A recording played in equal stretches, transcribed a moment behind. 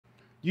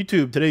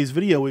YouTube, today's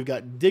video, we've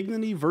got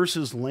Dignity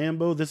versus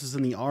Lambo. This is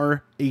in the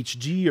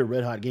RHG, or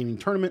Red Hot Gaming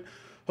Tournament,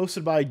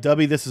 hosted by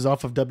Dubby. This is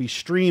off of Dubby's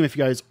stream. If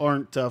you guys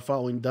aren't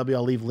following Dubby,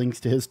 I'll leave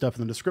links to his stuff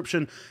in the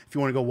description. If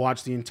you want to go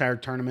watch the entire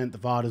tournament, the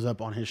VOD is up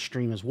on his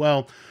stream as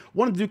well.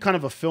 Wanted to do kind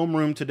of a film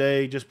room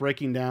today, just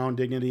breaking down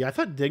Dignity. I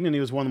thought Dignity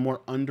was one of the more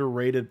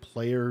underrated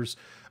players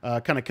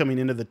kind of coming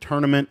into the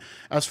tournament.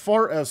 As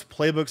far as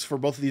playbooks for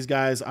both of these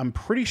guys, I'm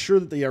pretty sure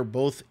that they are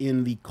both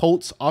in the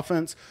Colts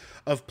offense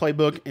of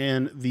playbook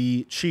and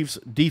the Chiefs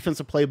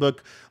defensive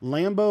playbook.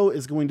 Lambo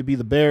is going to be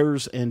the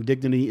Bears and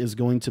Dignity is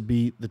going to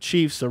be the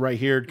Chiefs. So right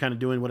here, kind of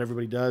doing what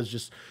everybody does,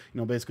 just,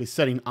 you know, basically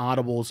setting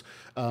audibles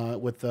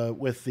with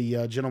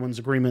the gentleman's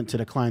agreement to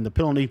decline the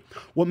penalty.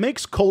 What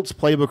makes Colts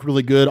playbook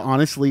really good,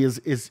 honestly, is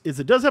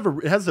it does have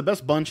it has the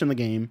best bunch in the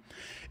game,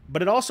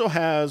 but it also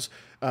has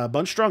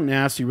bunch strong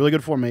nasty, really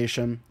good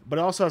formation, but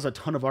it also has a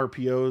ton of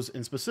RPOs,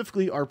 and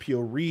specifically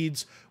RPO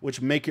reads, which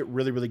make it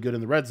really, really good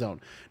in the red zone.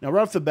 Now,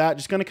 right off the bat,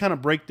 just going to kind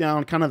of break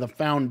down kind of the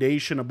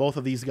foundation of both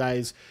of these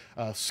guys'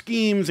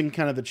 schemes and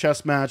kind of the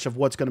chess match of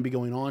what's going to be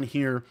going on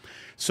here.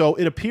 So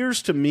it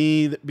appears to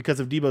me that because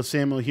of Deebo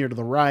Samuel here to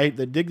the right,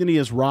 that Dignity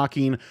is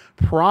rocking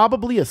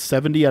probably a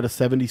 70 out of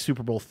 70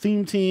 Super Bowl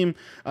theme team,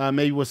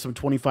 maybe with some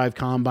 25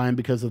 combine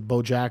because of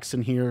Bo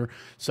Jackson here.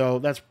 So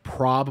that's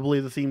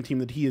probably the theme team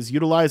that he is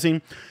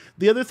utilizing.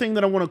 The other thing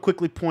that I want to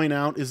quickly point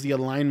out is the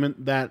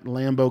alignment that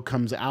Lambo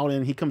comes out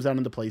in. He comes out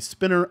into play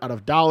spinner out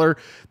of dollar.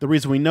 The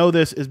reason we know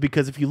this is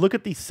because if you look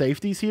at these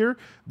safeties here,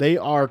 they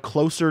are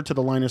closer to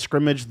the line of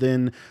scrimmage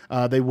than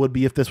they would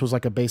be if this was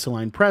like a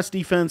baseline press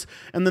defense.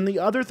 And then the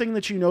other thing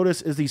that you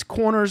notice is these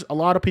corners. A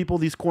lot of people,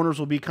 these corners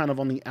will be kind of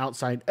on the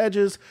outside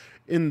edges.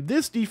 In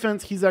this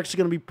defense, he's actually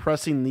going to be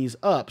pressing these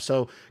up.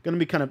 So going to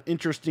be kind of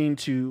interesting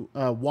to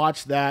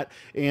watch that.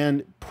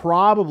 And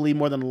probably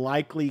more than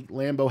likely,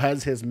 Lambo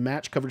has his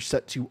match coverage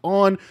set to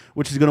on,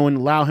 which is going to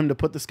allow him to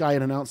put this guy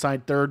in an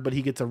outside third, but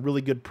he gets a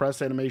really good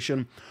press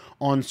animation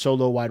on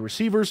solo wide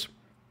receivers.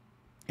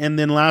 And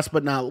then last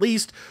but not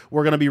least,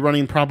 we're going to be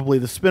running probably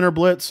the spinner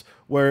blitz,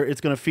 where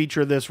it's going to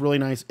feature this really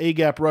nice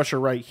A-gap rusher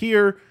right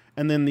here,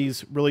 and then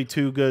these really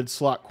two good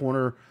slot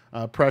corner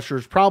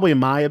pressures. Probably, in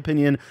my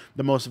opinion,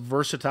 the most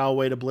versatile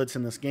way to blitz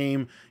in this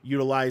game,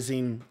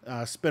 utilizing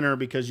spinner,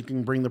 because you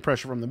can bring the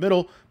pressure from the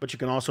middle, but you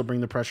can also bring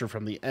the pressure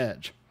from the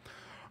edge.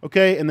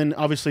 Okay, and then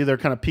obviously they're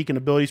kind of peaking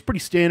abilities, pretty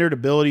standard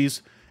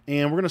abilities.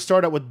 And we're going to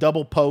start out with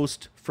double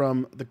post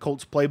from the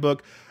Colts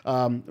playbook.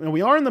 And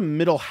we are in the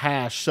middle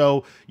hash,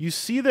 so you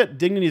see that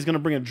Dignity is going to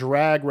bring a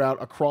drag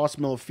route across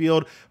middle of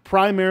field.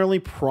 Primarily,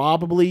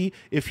 probably,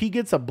 if he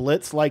gets a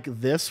blitz like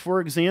this,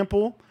 for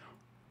example,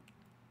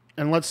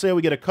 and let's say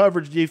we get a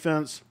coverage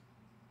defense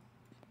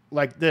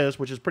like this,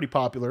 which is pretty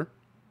popular,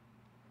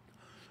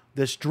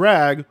 this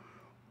drag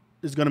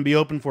is going to be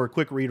open for a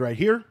quick read right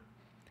here.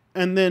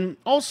 And then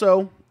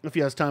also, if he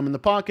has time in the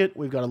pocket,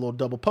 we've got a little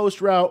double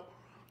post route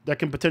that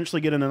can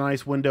potentially get in a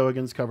nice window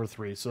against cover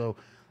 3. So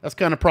that's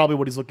kind of probably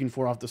what he's looking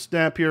for off the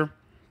snap here.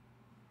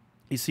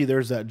 You see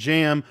there's that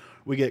jam.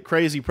 We get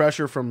crazy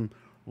pressure from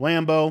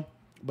Lambo,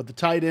 but the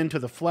tight end to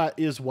the flat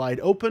is wide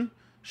open.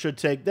 Should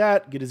take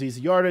that, get his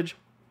easy yardage.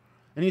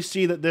 And you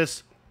see that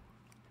this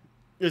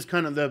is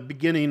kind of the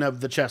beginning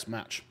of the chess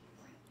match.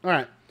 All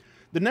right.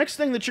 The next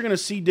thing that you're going to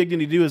see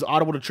Dignity do is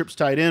audible to trips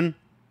tight end.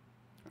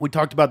 We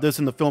talked about this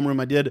in the film room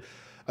I did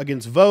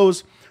against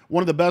Vose.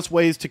 One of the best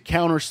ways to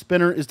counter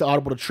spinner is to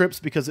audible to trips,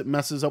 because it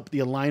messes up the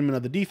alignment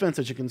of the defense.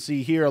 As you can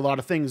see here, a lot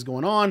of things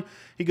going on.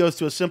 He goes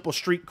to a simple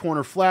street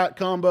corner flat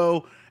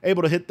combo,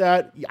 able to hit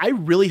that. I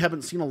really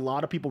haven't seen a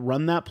lot of people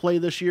run that play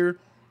this year.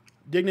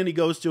 Dignity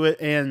goes to it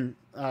and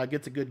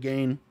gets a good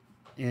gain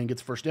and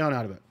gets first down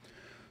out of it.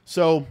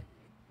 So,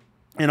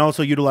 and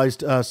also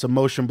utilized some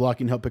motion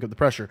blocking to help pick up the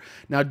pressure.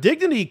 Now,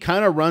 Dignity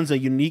kind of runs a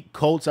unique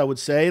Colts, I would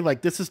say.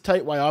 Like, this is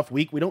tight Y off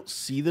weak. We don't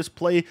see this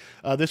play,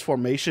 this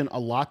formation a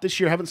lot this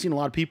year. Haven't seen a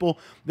lot of people.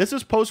 This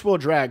is post-will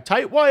drag.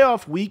 Tight Y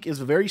off weak is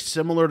very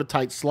similar to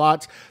tight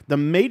slots. The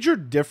major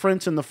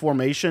difference in the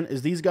formation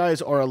is these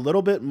guys are a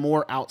little bit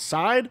more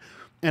outside,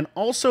 and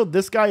also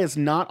this guy is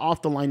not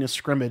off the line of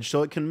scrimmage,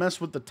 so it can mess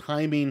with the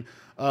timing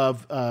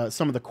of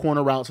some of the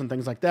corner routes and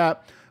things like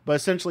that. But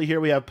essentially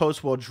here we have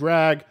post-will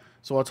drag.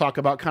 So I'll talk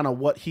about kind of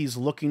what he's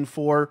looking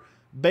for.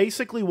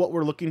 Basically, what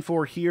we're looking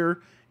for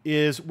here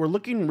is we're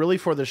looking really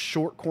for the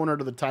short corner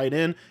to the tight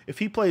end. If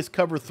he plays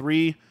cover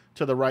 3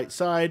 to the right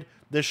side,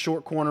 this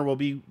short corner will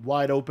be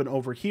wide open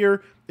over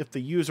here. If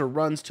the user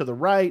runs to the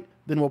right,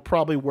 then we'll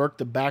probably work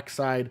the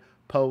backside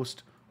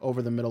post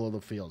over the middle of the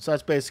field. So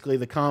that's basically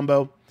the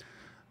combo.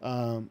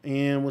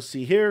 And we'll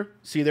see here.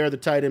 See there, the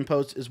tight end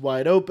post is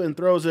wide open,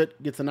 throws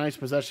it, gets a nice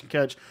possession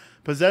catch.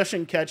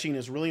 Possession catching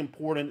is really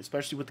important,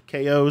 especially with the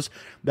KOs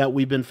that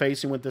we've been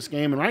facing with this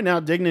game. And right now,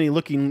 Dignity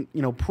looking,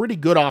 you know, pretty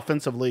good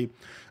offensively.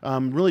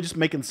 Really just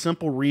making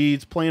simple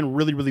reads, playing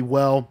really, really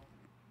well.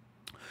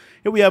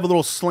 Here we have a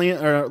little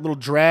slant or a little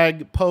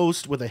drag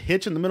post with a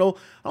hitch in the middle.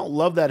 I don't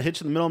love that hitch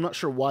in the middle. I'm not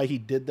sure why he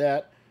did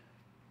that,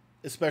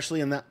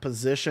 especially in that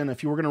position.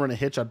 If you were going to run a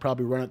hitch, I'd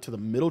probably run it to the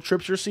middle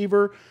trips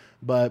receiver.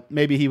 but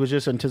maybe he was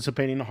just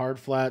anticipating a hard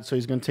flat, so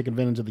he's going to take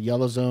advantage of the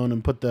yellow zone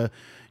and put the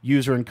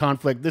user in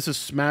conflict. This is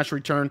smash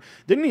return.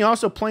 Didn't he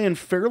also playing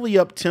fairly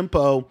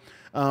up-tempo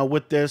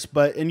with this,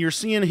 and you're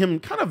seeing him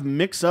kind of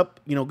mix up,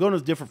 going to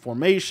different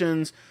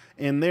formations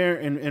and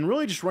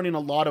really just running a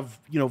lot of,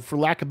 for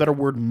lack of a better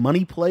word,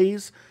 money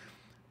plays,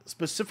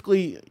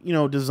 specifically,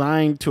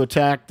 designed to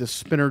attack the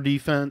spinner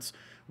defense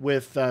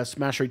with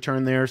smash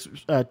return there.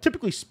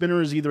 Typically,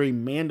 spinner is either a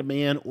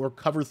man-to-man or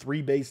cover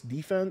 3 based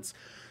defense.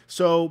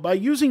 So by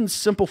using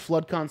simple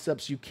flood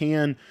concepts, you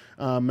can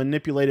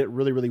manipulate it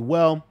really, really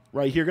well.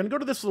 Right here, going to go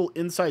to this little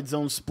inside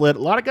zone split. A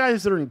lot of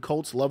guys that are in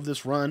Colts love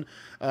this run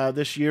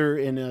this year,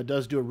 and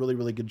does do a really,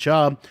 really good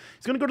job.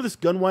 He's going to go to this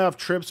gun way off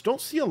trips. Don't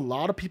see a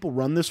lot of people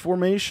run this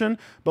formation,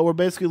 but we're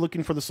basically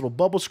looking for this little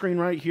bubble screen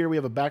right here. We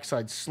have a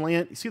backside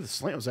slant. You see the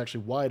slant was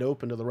actually wide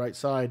open to the right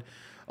side.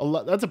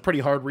 That's a pretty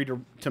hard read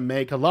to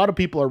make. A lot of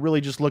people are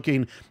really just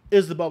looking,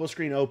 is the bubble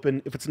screen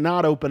open? If it's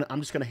not open, I'm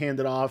just going to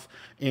hand it off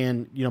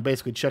and,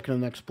 basically check in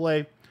the next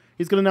play.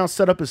 He's going to now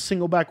set up his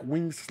single back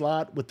wing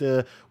slot with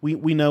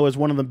we know is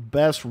one of the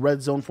best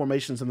red zone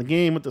formations in the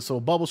game with this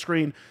little bubble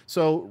screen.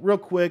 So real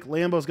quick,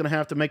 Lambo's going to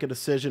have to make a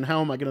decision.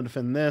 How am I going to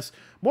defend this?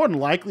 More than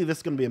likely, this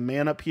is going to be a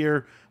man up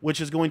here, which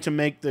is going to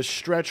make the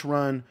stretch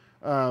run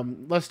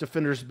less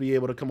defenders be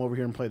able to come over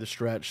here and play the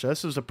stretch. So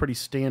this is a pretty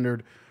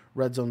standard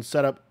red zone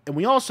setup. And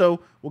we also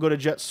will go to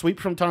jet sweep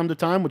from time to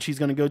time, which he's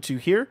going to go to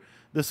here,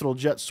 this little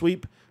jet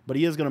sweep, but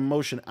he is going to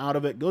motion out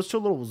of it, goes to a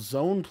little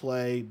zone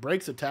play,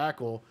 breaks a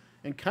tackle,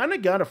 and kind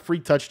of got a free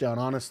touchdown,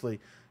 honestly.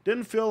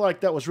 Didn't feel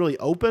like that was really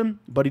open,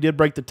 but he did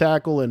break the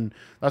tackle, and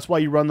that's why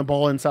you run the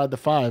ball inside the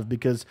 5,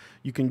 because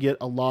you can get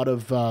a lot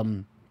of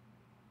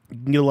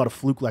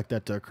fluke like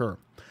that to occur.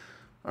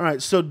 All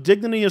right, so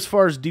Dignity as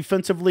far as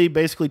defensively,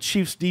 basically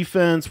Chiefs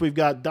defense, we've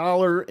got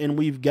Dollar and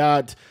we've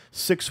got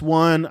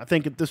 6-1. I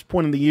think at this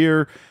point in the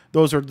year,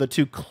 those are the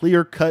two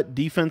clear-cut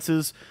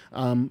defenses.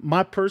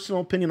 My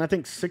personal opinion, I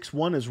think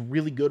 6-1 is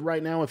really good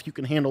right now if you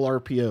can handle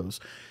RPOs.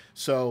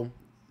 So,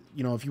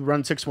 if you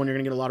run 6-1, you're going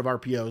to get a lot of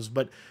RPOs.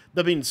 But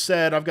that being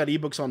said, I've got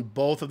ebooks on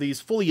both of these,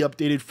 fully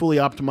updated, fully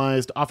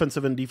optimized,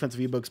 offensive and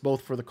defensive ebooks,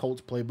 both for the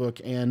Colts playbook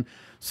and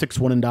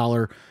 6-1 and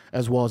Dollar,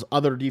 as well as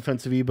other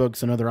defensive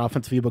ebooks and other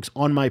offensive ebooks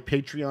on my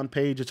Patreon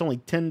page. It's only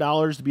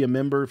 $10 to be a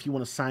member if you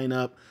want to sign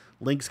up.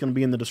 Link's going to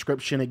be in the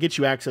description. It gets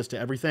you access to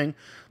everything.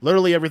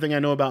 Literally everything I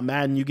know about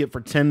Madden you get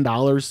for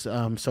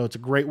 $10. So it's a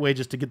great way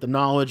just to get the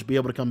knowledge, be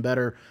able to become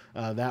better.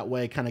 That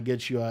way kind of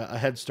gets you a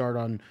head start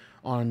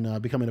on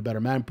becoming a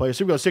better Madden player.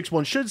 So we go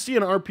 6-1. Should see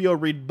an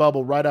RPO read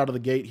bubble right out of the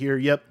gate here.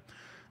 Yep.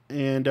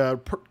 And a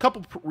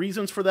couple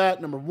reasons for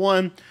that. Number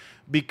one,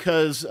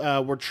 because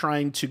we're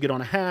trying to get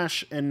on a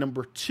hash. And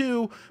number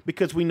two,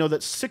 because we know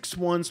that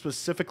 6-1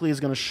 specifically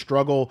is going to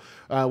struggle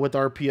with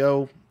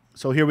RPO.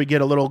 So here we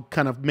get a little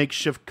kind of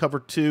makeshift cover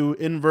 2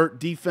 invert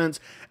defense.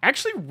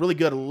 Actually really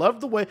good. I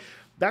love the way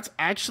that's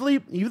actually,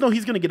 even though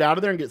he's going to get out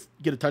of there and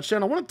get a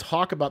touchdown, I want to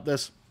talk about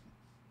this.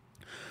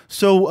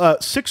 So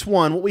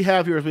 6-1, what we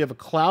have here is we have a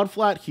cloud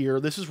flat here.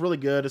 This is really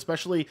good,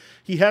 especially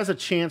he has a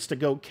chance to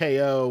go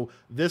KO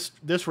this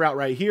route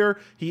right here.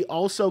 He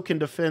also can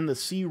defend the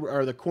C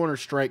or the corner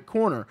strike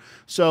corner.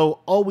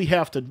 So all we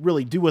have to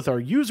really do with our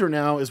user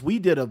now is we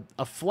did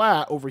a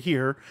flat over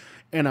here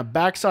and a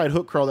backside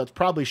hook curl that's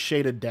probably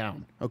shaded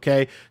down,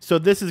 okay? So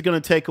this is going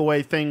to take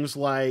away things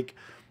like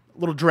a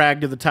little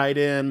drag to the tight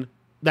end,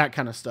 that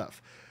kind of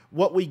stuff.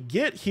 What we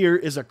get here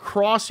is a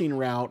crossing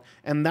route,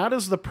 and that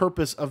is the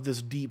purpose of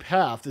this deep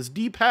half. This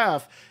deep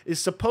half is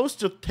supposed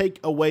to take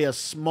away a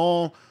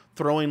small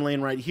throwing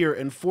lane right here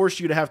and force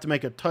you to have to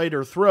make a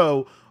tighter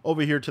throw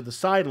over here to the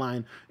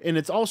sideline. And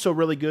it's also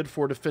really good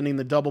for defending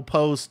the double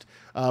post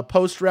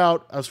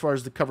route as far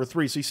as the cover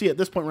 3. So you see at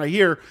this point right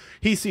here,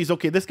 he sees,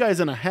 okay, this guy's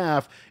in a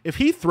half. If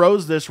he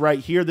throws this right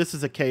here, this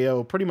is a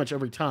KO pretty much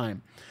every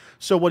time.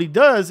 So what he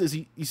does is,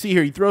 you see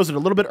here, he throws it a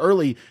little bit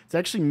early. It's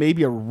actually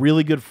maybe a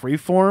really good free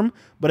form,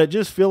 but I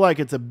just feel like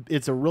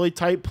it's a really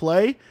tight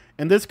play,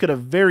 and this could have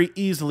very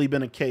easily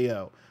been a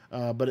KO.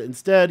 But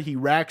instead, he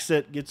racks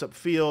it, gets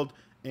upfield,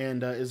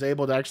 and is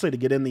able to actually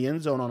get in the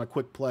end zone on a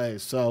quick play.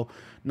 So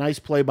nice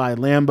play by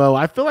Lambo.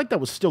 I feel like that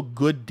was still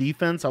good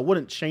defense. I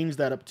wouldn't change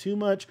that up too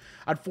much.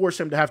 I'd force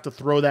him to have to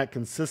throw that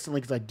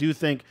consistently because I do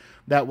think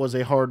that was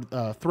a hard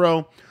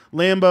throw.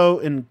 Lambo,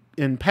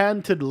 in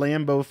patented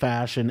Lambo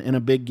fashion in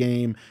a big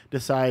game,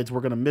 decides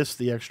we're going to miss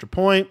the extra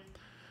point.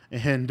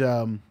 And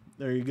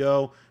there you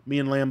go. Me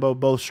and Lambo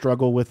both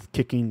struggle with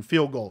kicking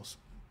field goals.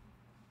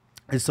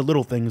 It's the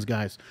little things,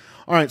 guys.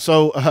 All right,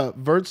 so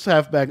Vert's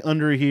halfback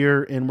under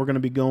here, and we're going to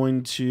be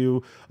going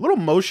to a little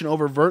motion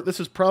over Vert. This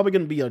is probably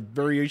going to be a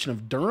variation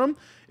of Durham.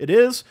 It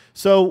is.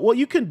 So what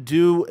you can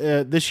do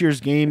this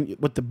year's game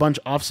with the bunch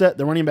offset,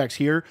 the running back's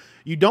here,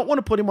 you don't want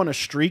to put him on a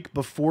streak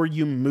before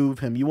you move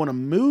him. You want to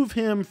move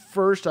him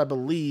first, I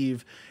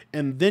believe,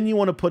 and then you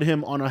want to put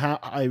him on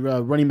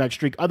a running back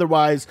streak.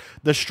 Otherwise,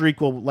 the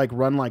streak will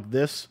run like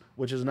this,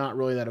 which is not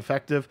really that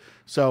effective.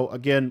 So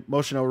again,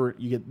 motion over,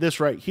 you get this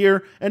right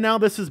here. And now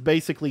this is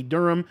basically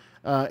Durham.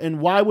 And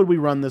why would we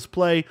run this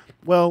play?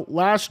 Well,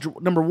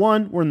 number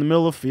one, we're in the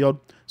middle of the field.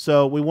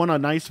 So we want a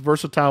nice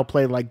versatile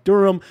play like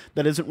Durham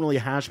that isn't really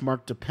hash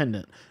mark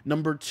dependent.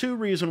 Number two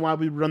reason why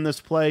we run this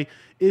play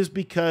is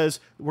because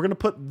we're going to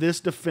put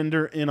this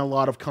defender in a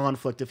lot of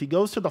conflict. If he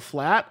goes to the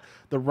flat,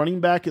 the running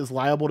back is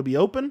liable to be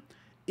open.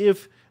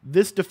 If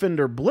this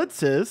defender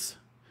blitzes,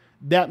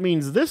 that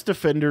means this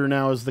defender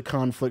now is the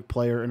conflict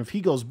player. And if he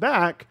goes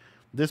back,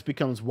 this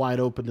becomes wide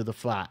open to the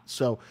flat.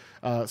 So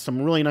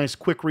some really nice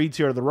quick reads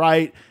here to the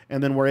right,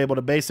 and then we're able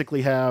to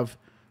basically have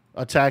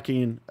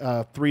attacking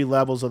 3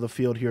 levels of the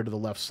field here to the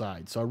left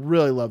side. So I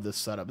really love this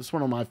setup. It's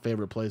one of my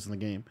favorite plays in the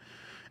game.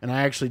 And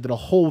I actually did a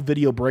whole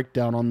video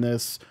breakdown on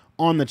this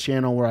on the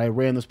channel where I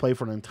ran this play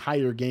for an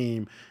entire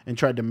game and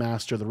tried to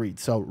master the read.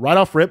 So right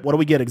off rip, what do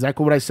we get?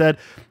 Exactly what I said.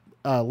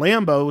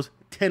 Lambo's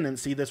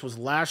tendency, this was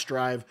last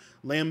drive.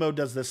 Lambo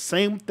does the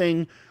same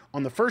thing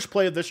on the first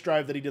play of this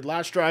drive that he did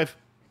last drive,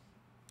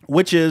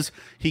 which is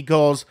he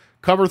calls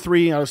cover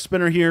 3 out of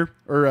spinner here,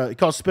 or he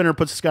calls spinner,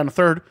 puts this guy in a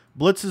third,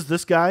 blitzes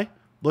this guy,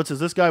 blitzes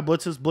this guy,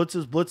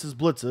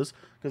 blitzes,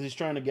 because he's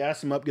trying to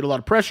gas him up, get a lot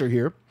of pressure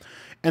here.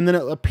 And then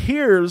it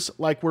appears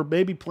like we're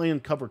maybe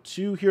playing cover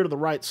 2 here to the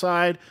right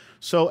side.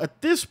 So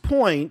at this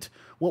point,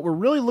 what we're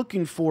really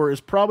looking for is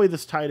probably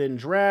this tight end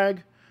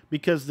drag,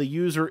 because the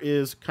user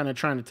is kind of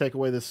trying to take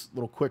away this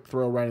little quick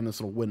throw right in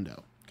this little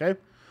window, okay?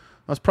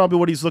 That's probably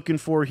what he's looking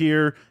for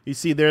here. You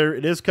see there,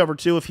 it is cover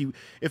 2.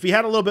 If he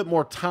had a little bit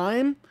more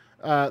time,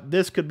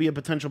 this could be a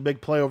potential big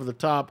play over the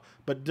top,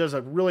 but does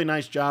a really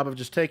nice job of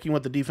just taking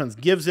what the defense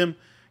gives him,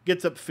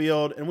 gets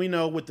upfield, and we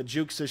know with the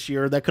jukes this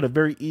year, that could have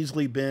very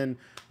easily been,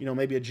 you know,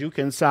 maybe a juke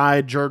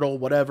inside, Jurtle,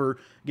 whatever,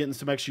 getting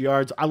some extra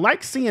yards. I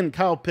like seeing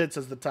Kyle Pitts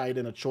as the tight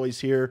end a choice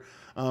here.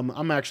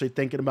 I'm actually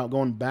thinking about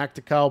going back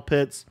to Kyle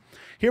Pitts.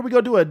 Here we go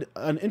do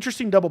an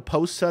interesting double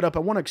post setup. I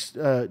want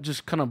to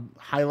just kind of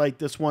highlight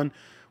this one.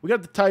 We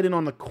got the tight end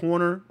on the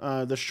corner,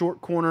 the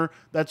short corner.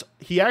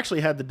 He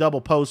actually had the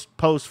double post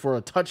for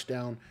a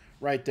touchdown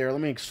right there.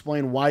 Let me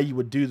explain why you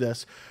would do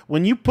this.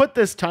 When you put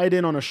this tight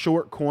end on a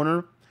short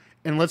corner,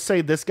 and let's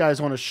say this guy's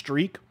on a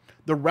streak,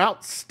 the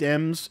route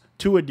stems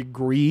to a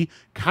degree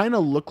kind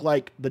of look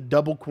like the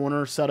double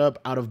corner setup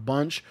out of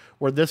bunch,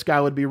 where this guy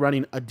would be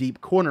running a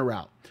deep corner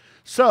route.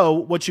 So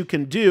what you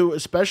can do,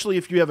 especially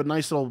if you have a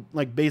nice little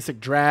like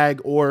basic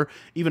drag or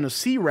even a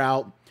C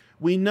route,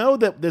 we know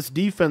that this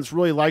defense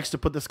really likes to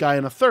put this guy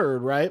in a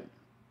third, right?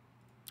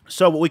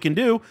 So what we can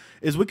do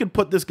is we can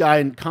put this guy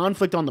in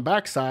conflict on the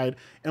backside,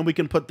 and we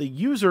can put the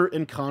user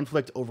in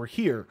conflict over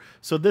here.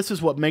 So this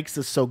is what makes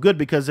this so good,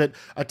 because it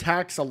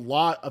attacks a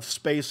lot of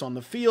space on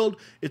the field.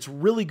 It's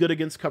really good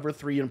against cover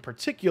 3 in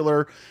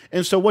particular.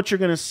 And so what you're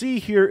going to see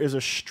here is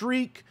a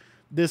streak,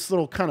 this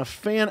little kind of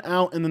fan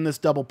out, and then this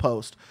double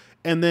post.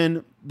 And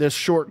then this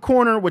short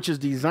corner, which is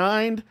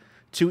designed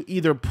to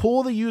either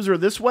pull the user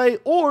this way,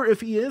 or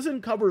if he is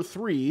in cover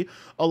 3,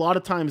 a lot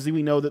of times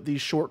we know that these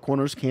short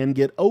corners can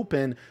get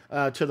open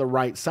to the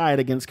right side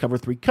against cover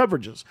 3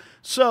 coverages.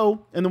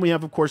 So, and then we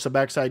have, of course, a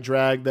backside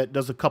drag that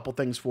does a couple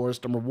things for us.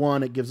 Number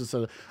one, it gives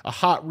us a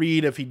hot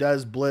read if he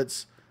does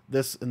blitz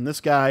this and this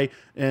guy.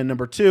 And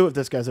number two, if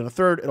this guy's in a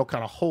third, it'll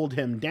kind of hold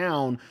him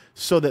down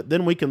so that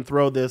then we can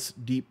throw this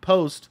deep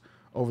post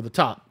over the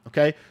top,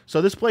 okay?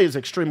 So this play is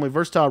extremely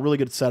versatile, really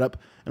good setup,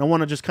 and I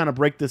want to just kind of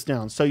break this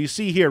down. So you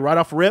see here, right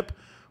off rip,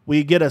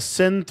 we get a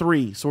send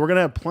 3. So we're going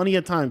to have plenty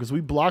of time because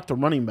we blocked a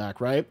running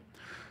back, right?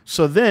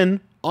 So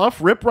then,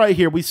 off rip right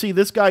here, we see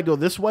this guy go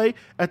this way.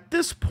 At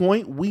this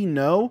point, we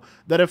know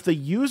that if the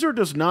user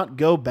does not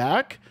go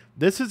back,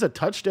 this is a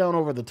touchdown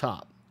over the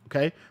top,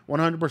 okay?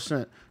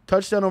 100%.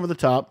 Touchdown over the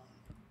top.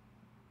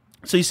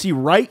 So you see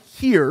right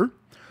here,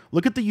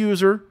 look at the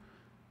user,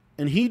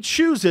 and he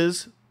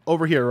chooses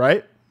over here,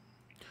 right?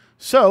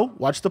 So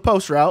watch the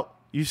post route.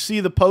 You see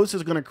the post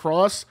is going to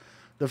cross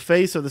the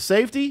face of the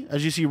safety.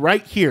 As you see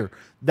right here,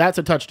 that's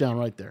a touchdown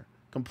right there.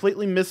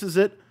 Completely misses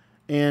it,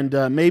 and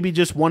maybe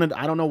just wanted,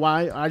 I don't know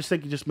why. I just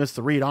think he just missed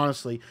the read,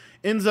 honestly.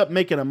 Ends up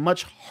making a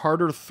much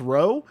harder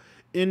throw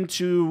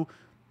into,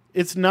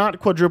 it's not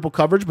quadruple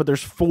coverage, but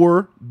there's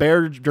 4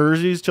 Bear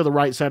jerseys to the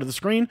right side of the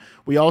screen.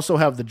 We also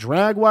have the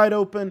drag wide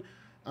open,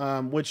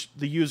 which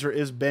the user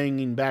is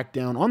banging back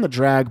down on the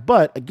drag.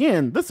 But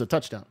again, this is a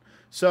touchdown.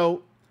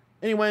 So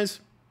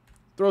anyways,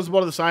 throws the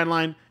ball to the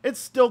sideline. It's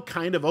still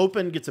kind of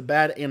open, gets a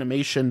bad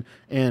animation,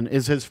 and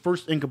is his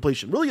first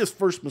incompletion. Really his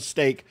first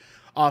mistake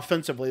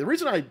offensively. The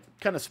reason I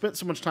kind of spent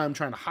so much time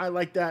trying to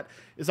highlight that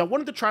is I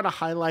wanted to try to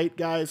highlight,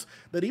 guys,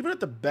 that even at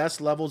the best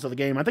levels of the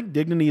game, I think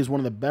Dignity is one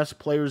of the best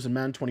players in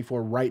Madden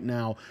 24 right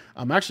now.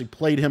 I actually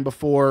played him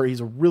before. He's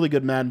a really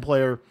good Madden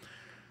player.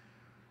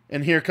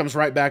 And here comes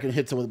right back and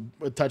hits it with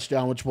a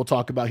touchdown, which we'll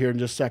talk about here in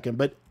just a second.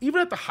 But even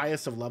at the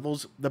highest of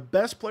levels, the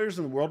best players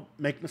in the world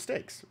make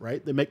mistakes,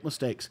 right? They make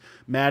mistakes.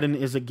 Madden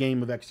is a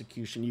game of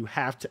execution. You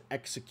have to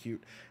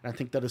execute. And I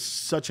think that is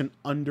such an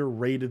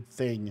underrated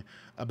thing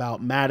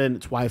about Madden.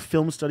 It's why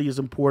film study is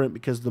important,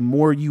 because the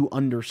more you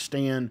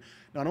understand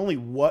not only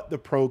what the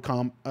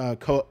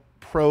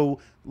pro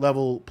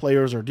level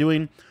players are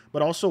doing,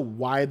 but also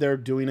why they're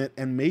doing it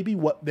and maybe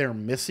what they're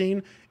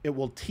missing. It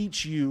will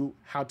teach you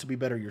how to be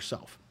better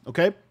yourself.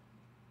 Okay.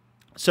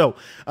 So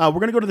we're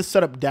going to go to the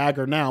setup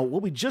dagger now.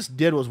 What we just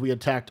did was we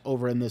attacked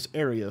over in this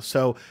area.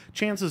 So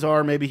chances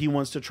are maybe he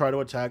wants to try to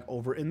attack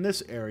over in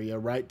this area,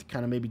 right? To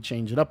kind of maybe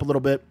change it up a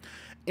little bit.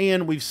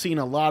 And we've seen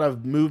a lot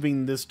of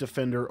moving this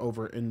defender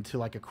over into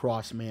like a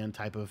cross man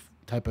type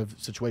of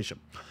situation.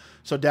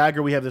 So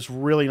dagger, we have this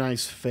really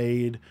nice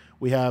fade.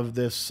 We have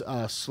this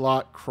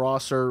slot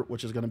crosser,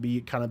 which is going to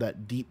be kind of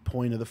that deep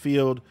point of the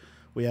field.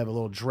 We have a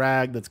little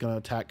drag that's going to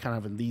attack kind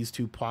of in these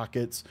two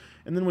pockets.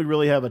 And then we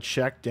really have a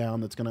check down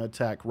that's going to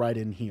attack right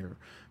in here.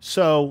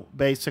 So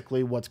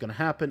basically what's going to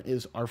happen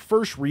is our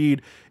first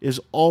read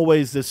is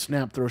always this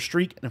snap throw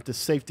streak. And if the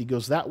safety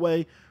goes that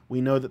way,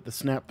 we know that the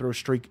snap throw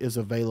streak is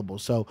available.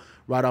 So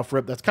right off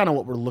rip, that's kind of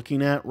what we're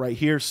looking at right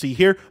here. See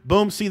here,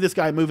 boom, see this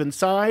guy move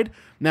inside.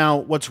 Now,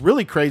 what's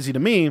really crazy to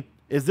me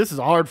is this is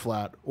a hard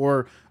flat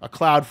or a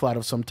cloud flat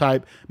of some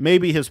type.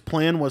 Maybe his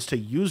plan was to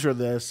user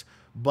this,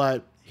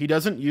 but he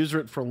doesn't user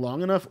it for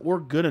long enough or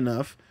good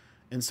enough.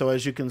 And so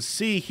as you can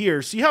see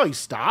here, see how he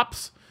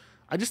stops?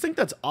 I just think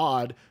that's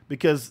odd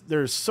because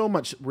there's so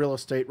much real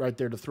estate right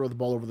there to throw the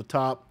ball over the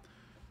top,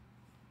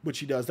 which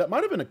he does. That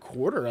might have been a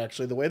quarter,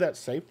 actually, the way that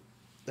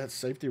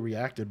safety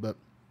reacted. But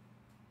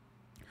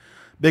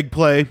big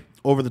play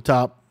over the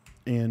top,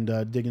 and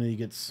Dignity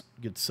gets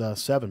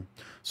 7.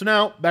 So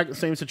now back in the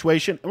same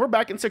situation, and we're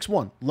back in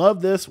 6-1.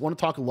 Love this. Want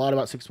to talk a lot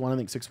about 6-1. I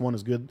think 6-1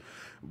 is good,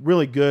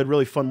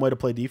 really fun way to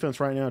play defense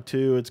right now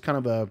too. It's kind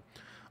of a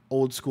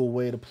old school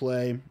way to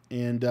play,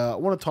 and I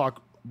want to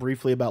talk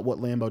briefly about what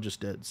Lambo just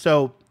did.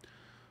 So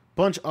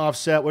bunch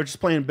offset. We're just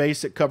playing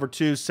basic cover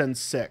 2, send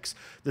 6.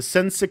 The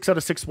send 6 out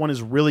of 6-1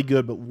 is really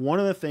good, but one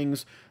of the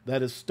things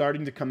that is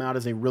starting to come out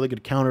as a really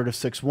good counter to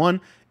 6-1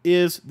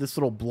 is this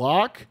little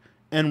block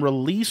and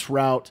release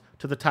route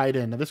to the tight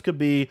end. Now this could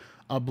be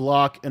a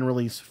block and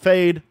release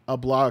fade, a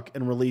block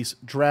and release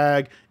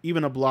drag,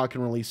 even a block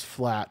and release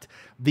flat.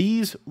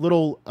 These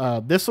little,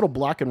 this little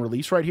block and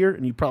release right here,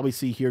 and you probably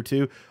see here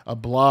too, a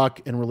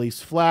block and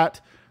release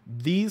flat.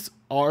 These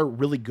are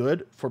really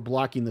good for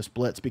blocking this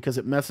blitz because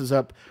it messes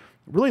up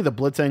really the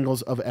blitz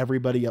angles of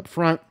everybody up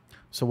front.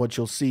 So what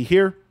you'll see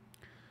here,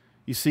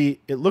 you see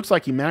it looks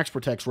like he max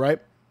protects, right?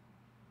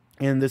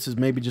 And this is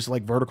maybe just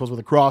like verticals with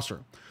a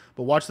crosser.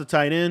 But watch the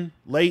tight end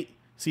late.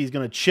 See, he's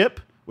going to chip,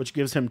 which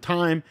gives him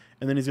time,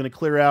 and then he's going to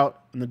clear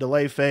out, and the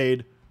delay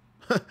fade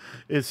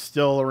is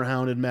still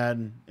around in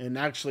Madden, and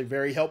actually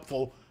very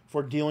helpful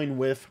for dealing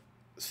with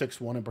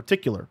 6-1 in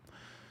particular.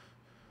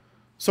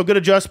 So good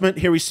adjustment.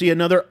 Here we see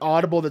another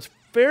audible that's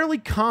fairly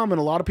common.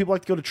 A lot of people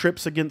like to go to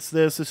trips against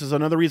this. This is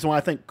another reason why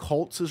I think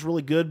Colts is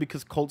really good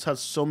because Colts has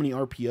so many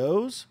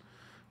RPOs.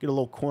 Get a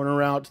little corner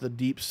route to the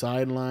deep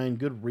sideline.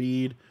 Good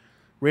read.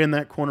 Ran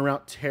that corner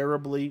route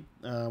terribly,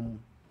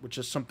 which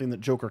is something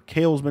that Joker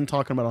Kale's been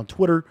talking about on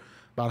Twitter,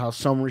 about how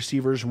some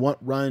receivers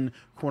run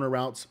corner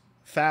routes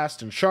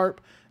fast and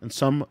sharp, and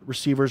some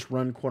receivers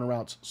run corner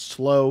routes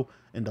slow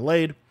and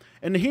delayed.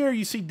 And here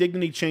you see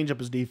Dignity change up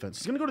his defense.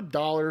 He's going to go to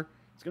dollar.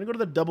 He's going to go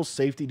to the double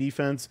safety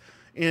defense.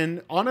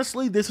 And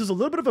honestly, this is a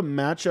little bit of a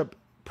matchup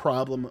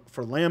problem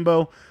for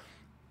Lambo.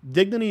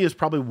 Dignity has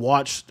probably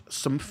watched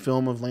some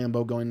film of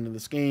Lambo going into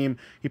this game.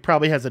 He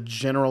probably has a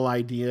general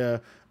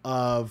idea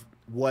of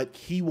what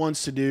he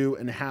wants to do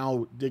and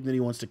how Dignity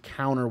wants to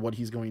counter what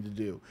he's going to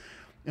do.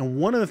 And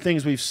one of the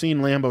things we've seen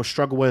Lambo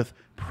struggle with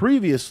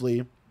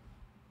previously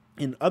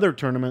in other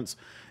tournaments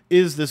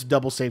is this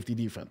double safety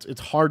defense.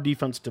 It's hard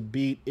defense to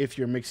beat if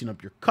you're mixing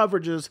up your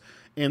coverages.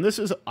 And this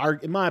is,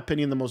 in my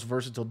opinion, the most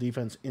versatile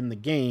defense in the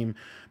game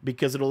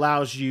because it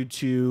allows you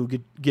to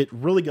get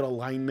really good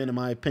alignment. In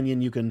my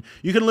opinion, you can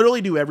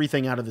literally do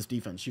everything out of this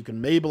defense. You can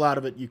Mabel out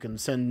of it. You can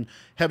send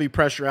heavy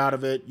pressure out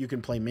of it. You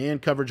can play man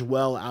coverage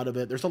well out of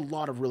it. There's a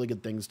lot of really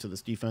good things to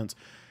this defense.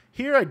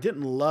 Here, I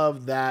didn't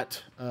love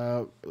that,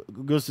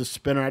 goes to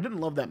Spinner. I didn't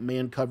love that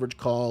man coverage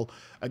call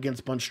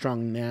against Bunch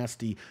Strong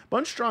Nasty.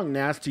 Bunch Strong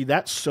Nasty,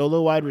 that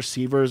solo wide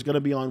receiver is going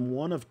to be on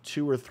one of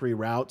 2 or 3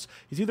 routes.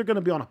 He's either going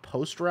to be on a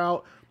post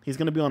route, he's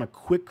going to be on a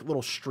quick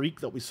little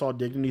streak that we saw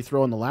Dignity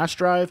throw in the last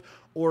drive,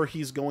 or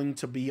he's going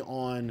to be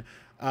on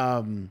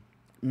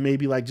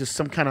maybe like just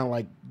some kind of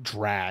like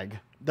drag.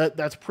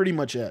 That's pretty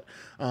much it.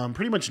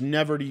 Pretty much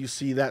never do you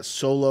see that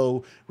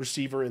solo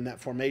receiver in that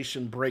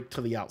formation break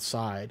to the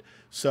outside.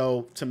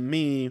 So to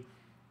me,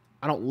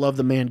 I don't love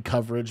the man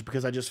coverage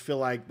because I just feel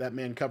like that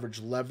man coverage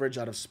leverage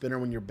out of Spinner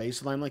when you're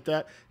baseline like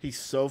that, he's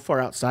so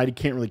far outside he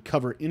can't really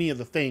cover any of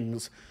the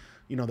things,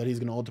 you know, that he's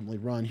going to ultimately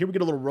run. Here we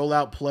get a little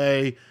rollout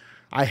play.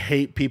 I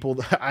hate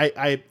people.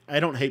 I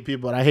don't hate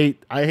people, but I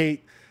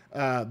hate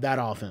that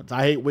offense.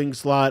 I hate wing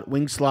slot.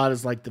 Wing slot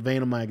is like the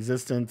vein of my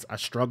existence. I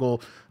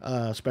struggle,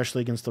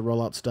 especially against the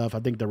rollout stuff. I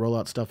think the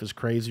rollout stuff is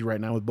crazy right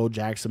now with Bo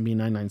Jackson being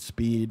 99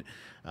 speed.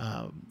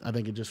 I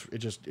think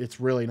it's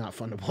really not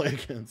fun to play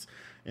against,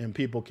 and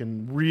people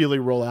can really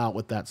roll out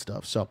with that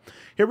stuff. So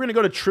here we're going to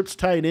go to trips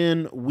tight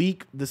end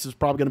weak. This is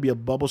probably going to be a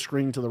bubble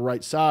screen to the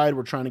right side.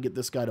 We're trying to get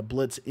this guy to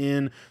blitz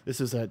in.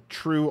 This is a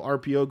true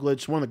RPO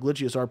glitch, one of the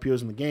glitchiest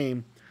RPOs in the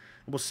game.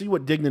 We'll see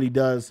what Dignity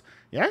does.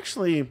 He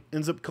actually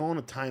ends up calling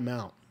a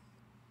timeout.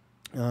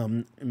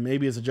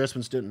 Maybe his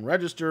adjustments didn't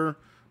register.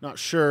 Not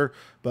sure,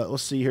 but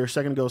let's see here.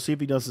 Second go, see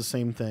if he does the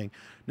same thing.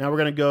 Now we're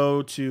going to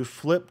go to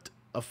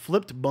a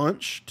flipped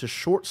bunch to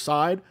short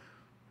side.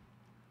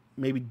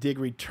 Maybe dig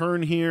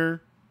return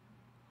here.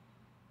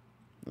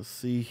 Let's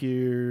see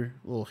here.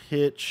 A little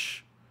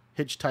hitch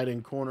tight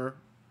end corner.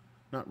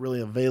 Not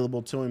really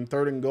available to him.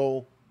 Third and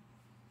goal.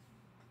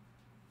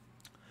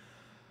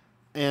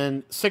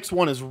 And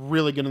 6-1 is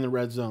really good in the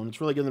red zone.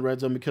 It's really good in the red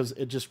zone because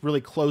it just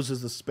really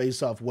closes the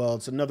space off well.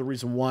 It's another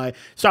reason why.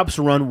 Stops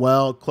to run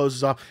well,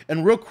 closes off.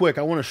 And real quick,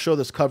 I want to show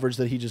this coverage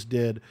that he just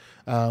did,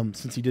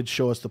 since he did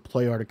show us the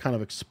play art to kind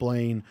of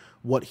explain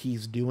what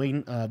he's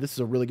doing. This is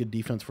a really good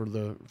defense for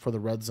the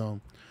red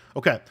zone.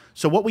 Okay,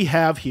 so what we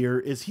have here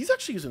is he's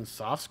actually using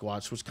soft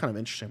squats, which is kind of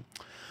interesting.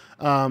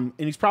 And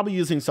he's probably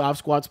using soft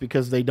squats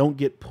because they don't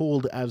get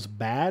pulled as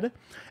bad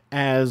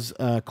as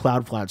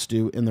cloud flats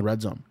do in the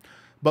red zone.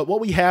 But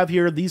what we have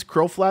here, these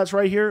curl flats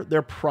right here,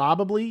 they're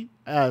probably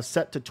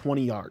set to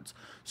 20 yards.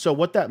 So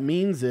what that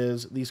means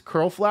is these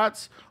curl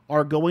flats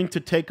are going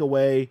to take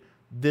away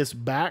this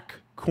back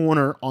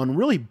corner on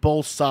really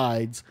both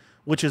sides,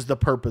 which is the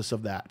purpose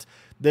of that.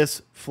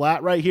 This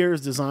flat right here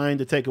is designed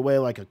to take away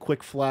like a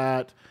quick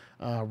flat,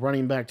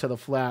 running back to the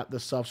flat, the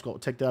soft squat will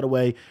take that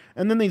away.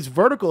 And then these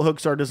vertical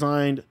hooks are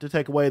designed to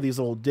take away these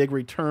little dig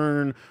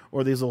return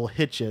or these little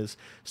hitches.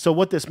 So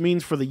what this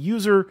means for the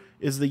user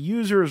is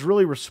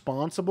really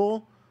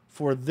responsible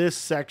for this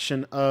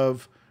section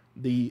of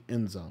the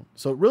end zone.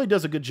 So it really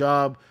does a good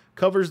job,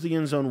 covers the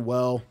end zone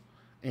well,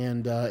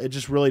 and it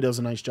just really does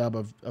a nice job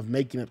of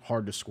making it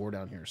hard to score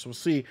down here. So we'll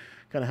see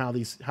kind of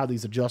how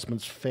these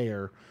adjustments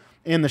fare.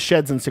 And the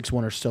sheds in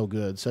 6-1 are so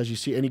good. So as you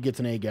see, and he gets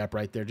an A-gap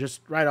right there.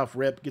 Just right off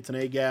rip, gets an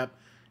A-gap.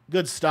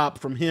 Good stop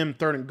from him,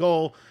 third and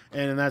goal.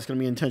 And that's going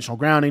to be intentional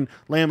grounding.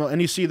 Lambo,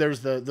 and you see there's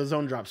the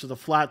zone drop. So the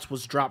flats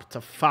was dropped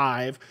to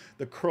 5.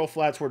 The curl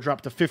flats were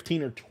dropped to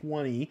 15 or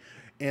 20.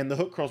 And the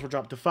hook curls were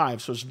dropped to 5.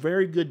 So it's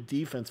very good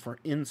defense for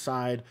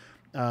inside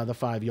the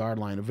 5-yard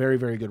line. A very,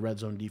 very good red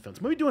zone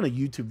defense. Maybe doing a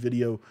YouTube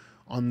video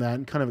on that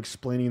and kind of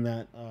explaining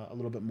that a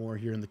little bit more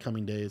here in the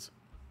coming days.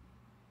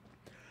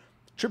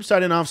 Trip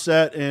side and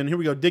offset, and here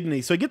we go,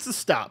 Dignity. So he gets the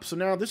stop. So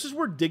now this is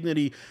where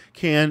Dignity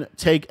can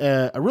take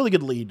a really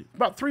good lead.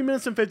 About 3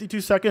 minutes and 52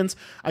 seconds.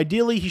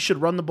 Ideally, he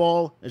should run the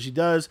ball, as he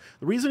does.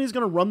 The reason he's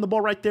going to run the ball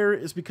right there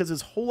is because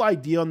his whole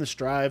idea on this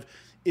drive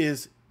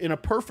is, in a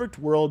perfect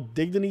world,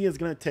 Dignity is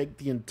going to take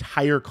the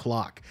entire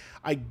clock.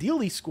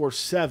 Ideally, score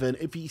 7.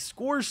 If he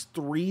scores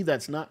 3,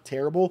 that's not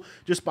terrible,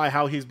 just by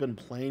how he's been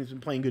playing. He's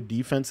been playing good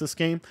defense this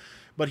game.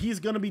 But he's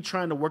going to be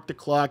trying to work the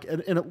clock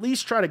and at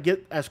least try to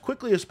get, as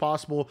quickly as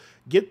possible,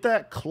 get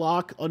that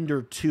clock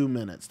under 2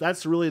 minutes.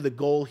 That's really the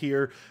goal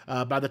here.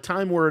 By the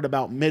time we're at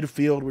about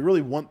midfield, we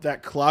really want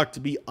that clock to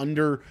be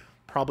under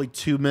probably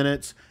 2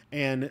 minutes.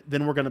 And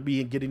then we're going to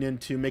be getting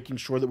into making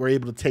sure that we're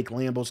able to take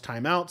Lambo's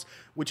timeouts,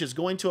 which is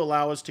going to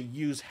allow us to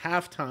use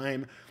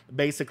halftime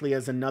basically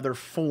as another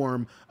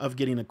form of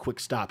getting a quick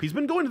stop. He's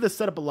been going to this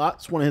setup a lot.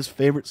 It's one of his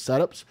favorite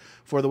setups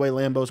for the way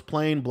Lambo's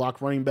playing.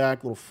 Block running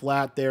back, little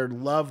flat there.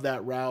 Love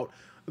that route.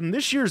 In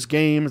this year's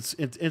game,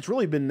 it's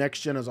really been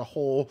next gen as a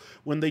whole.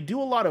 When they do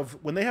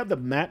when they have the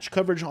match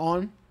coverage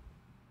on,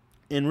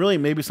 and really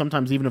maybe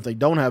sometimes even if they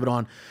don't have it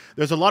on,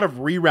 there's a lot of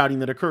rerouting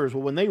that occurs.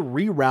 Well, when they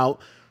reroute,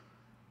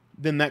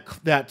 then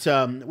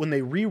when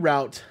they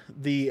reroute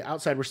the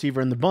outside receiver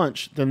in the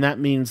bunch, then that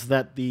means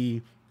that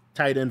the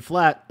tight end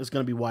flat is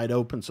going to be wide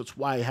open. So it's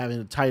why having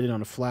a tight end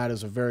on a flat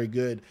is a very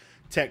good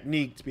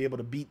technique to be able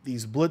to beat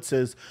these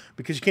blitzes,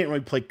 because you can't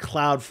really play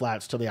cloud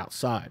flats to the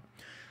outside.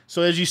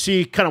 So as you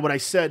see, kind of what I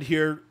said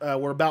here,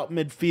 we're about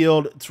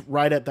midfield. It's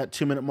right at that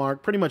 2-minute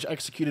mark. Pretty much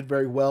executed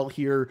very well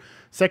here.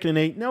 2nd and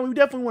 8. Now we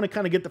definitely want to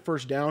kind of get the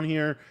first down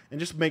here and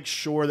just make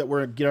sure that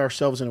we're going to get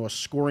ourselves into a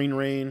scoring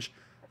range.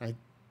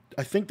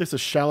 I think this is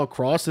shallow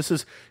cross. This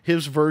is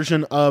his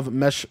version of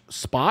mesh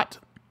spot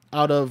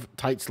out of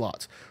tight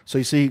slots. So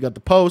you see you got the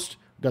post,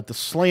 got the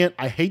slant.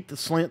 I hate the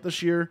slant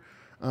this year.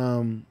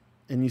 And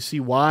you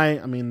see why.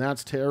 I mean,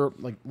 that's terrible.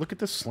 Like, look at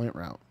this slant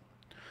route.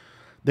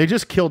 They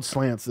just killed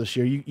slants this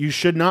year. You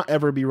should not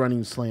ever be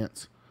running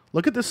slants.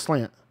 Look at this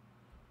slant.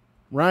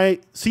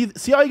 Right? See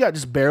how he got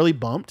just barely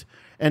bumped?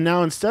 And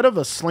now instead of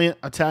a slant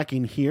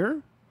attacking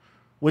here,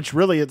 which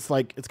really it's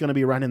like it's going to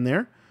be right in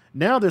there,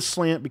 now this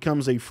slant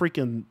becomes a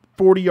freaking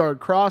 40-yard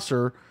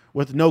crosser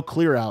with no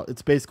clear out.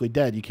 It's basically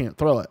dead. You can't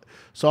throw it.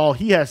 So all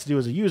he has to do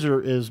as a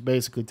user is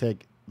basically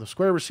take the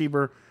square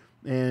receiver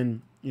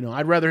and You know,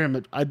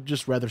 I'd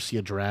just rather see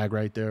a drag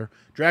right there.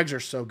 Drags are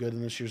so good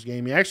in this year's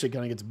game. He actually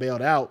kind of gets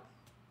bailed out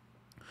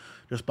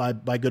just by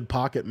good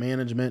pocket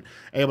management,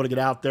 able to get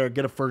out there,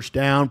 get a first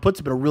down, puts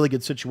him in a really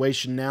good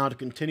situation now to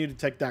continue to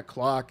take that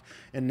clock.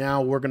 And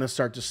now we're going to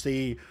start to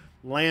see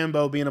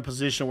Lambo be in a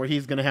position where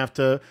he's going to have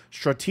to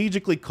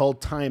strategically call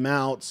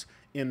timeouts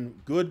in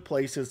good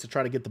places to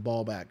try to get the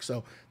ball back.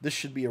 So this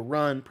should be a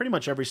run pretty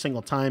much every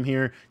single time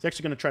here. He's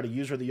actually going to try to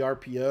use her the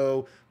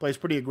RPO, plays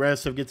pretty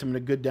aggressive, gets him in a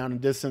good down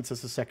and distance.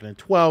 That's a 2nd and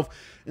 12.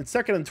 In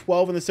 2nd and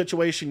 12 in this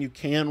situation, you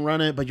can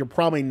run it, but you're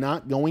probably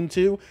not going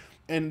to.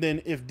 And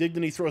then if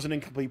Dignity throws an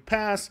incomplete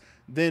pass,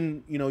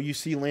 then, you know, you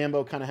see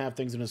Lambo kind of have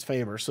things in his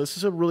favor. So this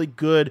is a really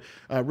good,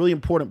 really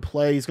important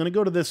play. He's going to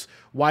go to this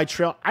wide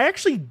trail. I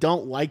actually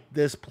don't like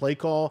this play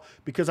call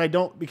because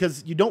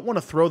you don't want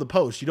to throw the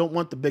post. You don't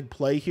want the big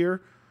play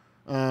here.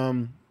 Yeah,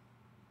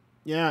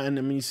 and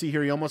I mean, you see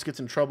here, he almost gets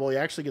in trouble. He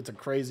actually gets a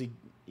crazy,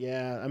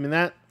 I mean,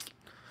 that,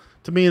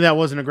 to me, that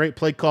wasn't a great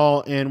play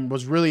call and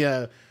was really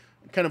a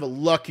kind of a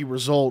lucky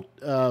result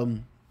to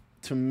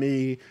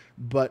me.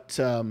 But,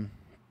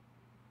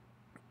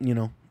 you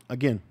know,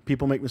 again,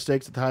 people make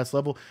mistakes at the highest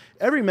level.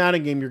 Every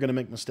Madden game, you're going to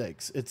make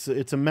mistakes. It's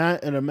a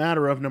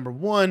matter of, number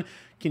one,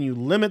 can you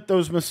limit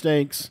those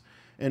mistakes?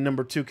 And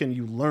number two, can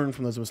you learn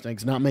from those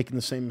mistakes? Not making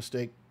the same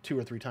mistake 2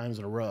 or 3 times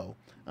in a row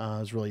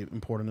is really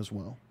important as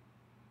well.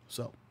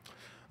 So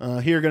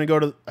here, going to go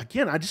to,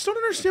 again, I just don't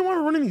understand why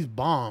we're running these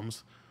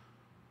bombs.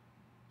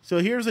 So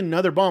here's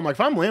another bomb. Like,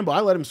 if I'm Lambo,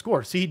 I let him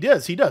score. See, he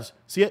does.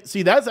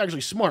 See, that's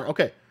actually smart.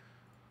 Okay.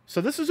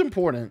 So this is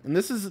important. And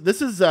this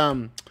is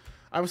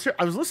I was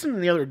listening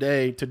the other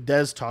day to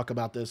Dez talk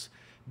about this.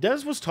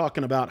 Dez was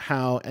talking about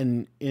how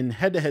in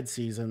head-to-head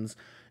seasons,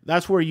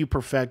 that's where you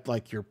perfect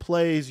like your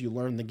plays, you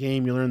learn the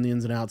game, you learn the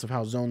ins and outs of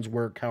how zones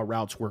work, how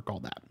routes work,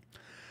 all that.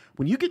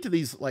 When you get to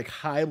these like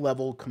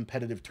high-level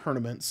competitive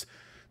tournaments,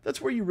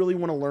 that's where you really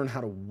want to learn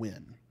how to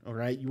win, all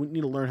right? You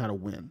need to learn how to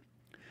win.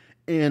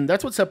 And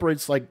that's what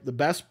separates like the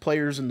best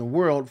players in the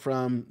world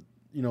from,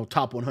 you know,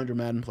 top 100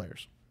 Madden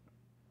players.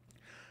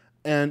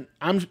 And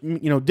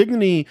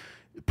Dignity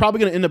probably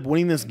going to end up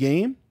winning this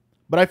game,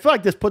 but I feel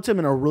like this puts him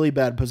in a really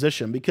bad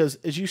position because,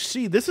 as you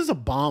see, this is a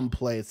bomb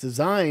play. It's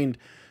designed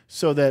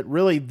so that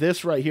really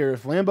this right here,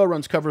 if Lambo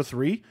runs cover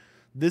 3,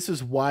 this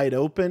is wide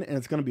open and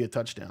it's going to be a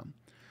touchdown.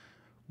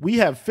 We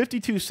have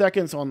 52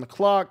 seconds on the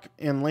clock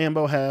and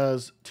Lambo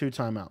has 2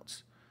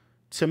 timeouts.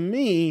 To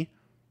me,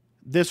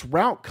 this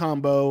route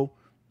combo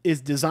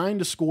is designed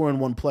to score in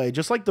one play,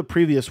 just like the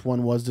previous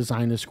one was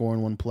designed to score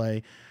in one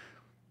play.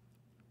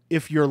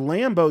 If you're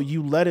Lambo,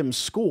 you let him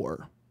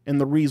score. And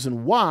the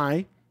reason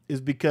why is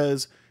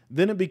because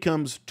then it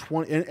becomes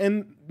 20.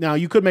 And now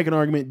you could make an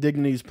argument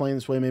Dignity's playing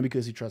this way maybe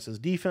because he trusts his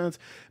defense,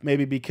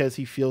 maybe because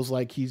he feels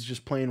like he's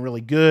just playing really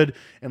good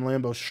and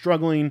Lambo's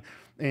struggling,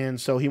 and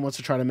so he wants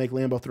to try to make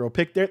Lambo throw a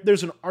pick.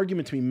 There's an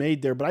argument to be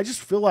made there, but I just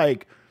feel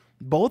like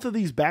both of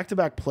these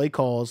back-to-back play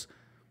calls,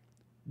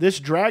 this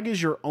drag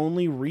is your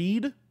only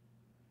read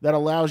that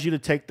allows you to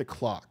take the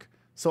clock.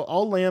 So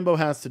all Lambo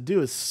has to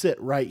do is sit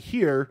right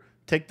here,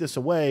 take this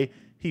away.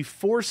 He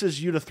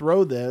forces you to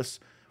throw this,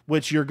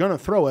 which you're going to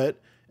throw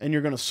it, and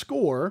you're going to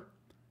score.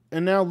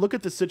 And now look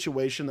at the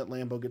situation that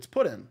Lambo gets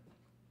put in.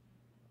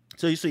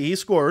 So you see he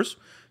scores.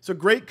 It's a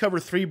great cover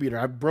 3 beater.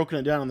 I've broken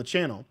it down on the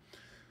channel.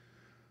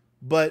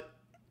 But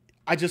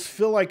I just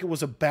feel like it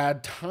was a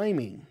bad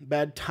timing.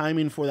 Bad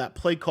timing for that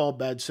play call,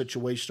 bad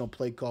situational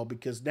play call,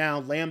 because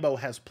now Lambo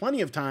has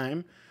plenty of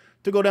time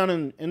to go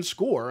down and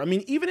score. I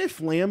mean, even if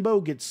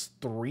Lambo gets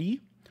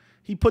 3,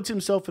 he puts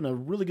himself in a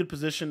really good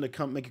position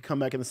to make a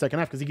comeback in the second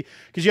half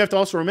because you have to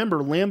also remember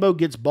Lambo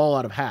gets ball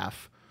out of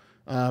half.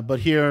 But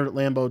here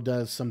Lambo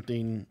does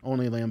something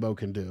only Lambo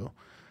can do.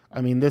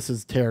 I mean, this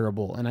is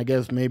terrible. And I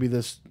guess maybe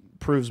this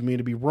proves me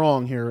to be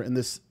wrong here in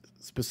this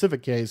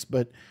specific case.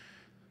 But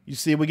you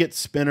see we get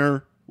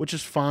spinner, which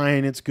is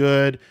fine. It's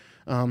good.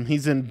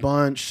 He's in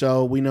bunch,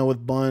 so we know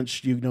with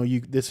bunch,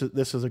 this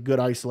is a good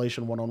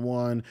isolation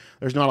one-on-one.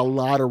 There's not a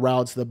lot of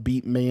routes that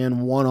beat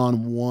man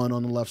one-on-one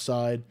on the left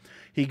side.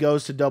 He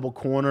goes to double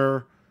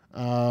corner,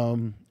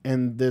 and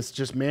this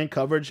just man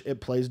coverage,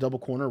 it plays double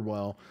corner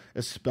well,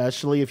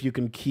 especially if you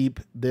can keep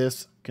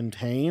this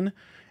contained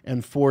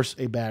and force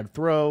a bad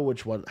throw,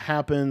 which what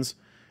happens.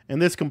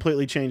 And this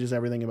completely changes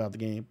everything about the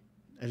game.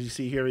 As you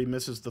see here, he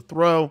misses the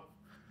throw.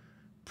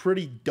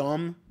 Pretty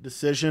dumb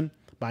decision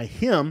by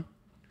him.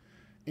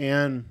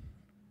 And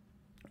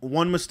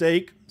one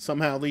mistake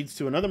somehow leads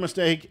to another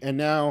mistake, and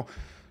now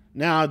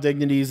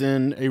Dignity's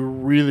in a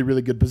really,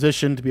 really good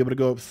position to be able to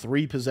go up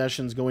 3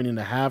 possessions going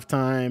into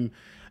halftime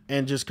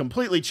and just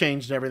completely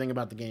changed everything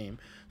about the game.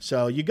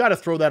 So you got to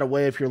throw that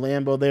away if you're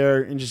Lambo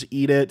there and just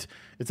eat it.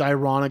 It's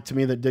ironic to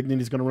me that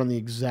Dignity's going to run the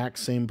exact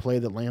same play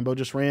that Lambo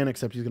just ran,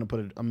 except he's going to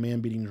put a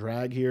man-beating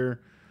drag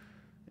here.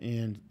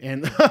 And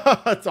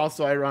it's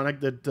also ironic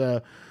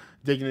that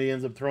Dignity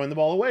ends up throwing the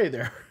ball away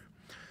there.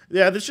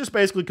 Yeah, this just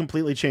basically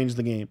completely changed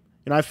the game.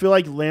 And I feel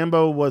like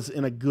Lambo was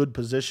in a good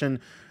position,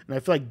 and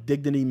I feel like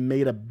Dignity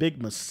made a big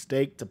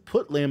mistake to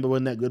put Lambo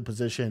in that good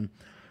position.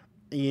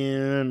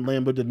 and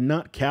Lambo did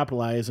not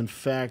capitalize. In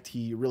fact,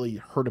 he really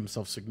hurt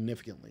himself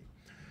significantly.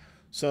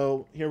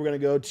 So here we're going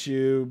to go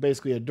to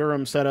basically a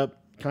Durham setup,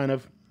 kind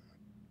of.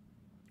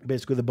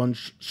 Basically the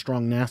bunch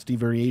strong, nasty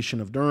variation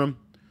of Durham.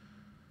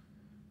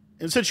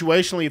 And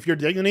situationally, if you're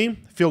Dignity,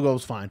 field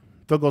goal's fine.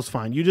 Field goal's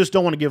fine. You just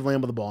don't want to give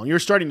Lambo the ball. And you're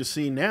starting to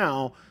see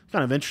now,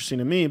 kind of interesting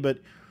to me, but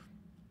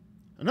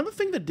another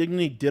thing that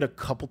Dignity did a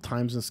couple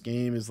times in this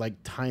game is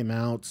like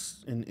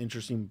timeouts in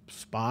interesting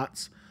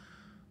spots.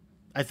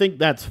 I think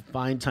that's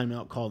fine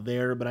timeout call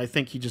there, but I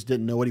think he just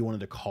didn't know what he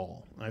wanted to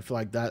call. I feel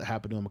like that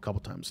happened to him a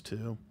couple times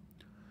too.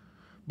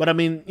 But, I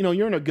mean,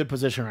 you're in a good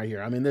position right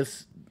here. I mean,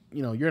 this,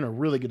 you're in a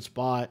really good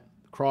spot.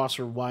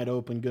 Crosser wide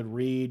open, good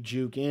read,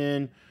 juke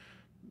in.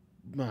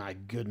 My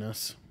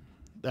goodness.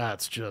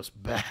 That's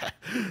just bad.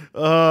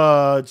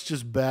 It's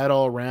just bad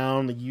all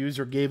around. The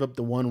user gave up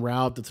the one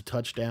route that's a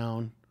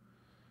touchdown.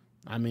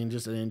 I mean,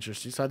 just an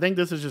interesting. So I think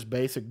this is just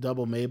basic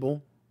double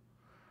Mabel.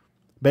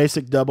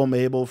 Basic double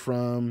Mabel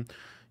from,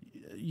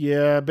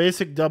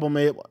 basic double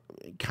Mabel,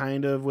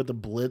 kind of with the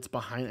blitz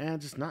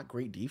behind. Just not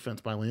great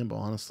defense by Lambo,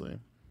 honestly.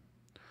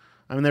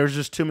 I mean, there's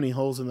just too many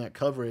holes in that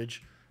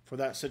coverage for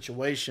that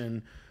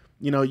situation.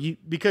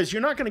 Because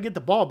you're not going to get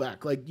the ball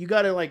back. Like, you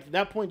got to, at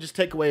that point, just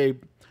take away.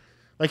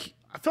 Like,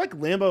 I feel like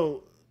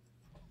Lambo,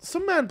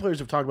 some Madden players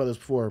have talked about this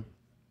before.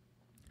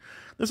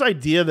 This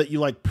idea that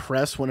you,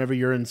 press whenever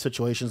you're in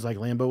situations like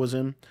Lambo was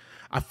in.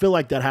 I feel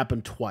like that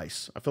happened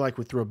twice. I feel like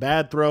we threw a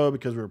bad throw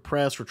because we were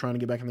pressed. We're trying to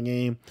get back in the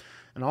game.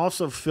 And I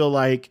also feel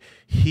like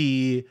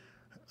he,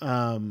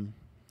 oh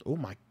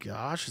my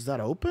gosh, is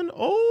that open?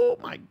 Oh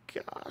my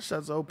gosh,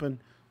 that's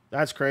open.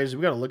 That's crazy.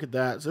 We got to look at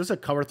that. Is this a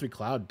cover 3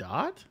 cloud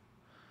dot?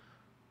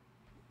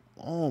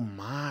 Oh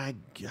my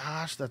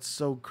gosh, that's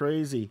so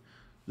crazy.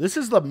 This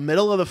is the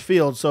middle of the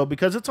field. So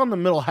because it's on the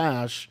middle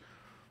hash,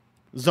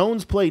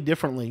 zones play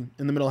differently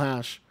in the middle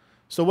hash.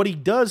 So what he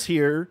does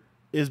here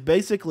is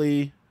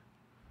basically,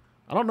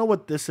 I don't know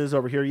what this is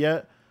over here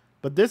yet,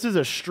 but this is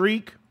a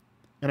streak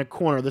and a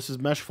corner. This is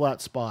mesh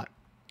flat spot.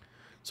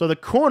 So the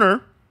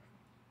corner,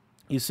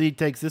 you see,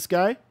 takes this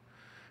guy,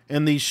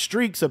 and these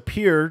streaks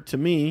appear to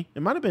me.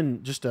 It might have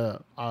been just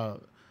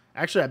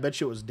actually, I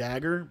bet you it was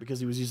dagger because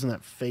he was using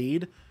that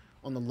fade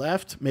on the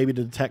left, maybe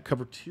to detect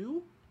cover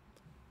 2.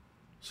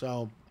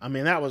 So, I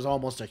mean, that was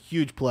almost a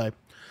huge play.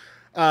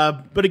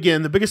 But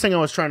again, the biggest thing I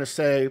was trying to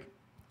say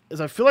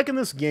is I feel like in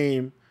this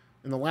game,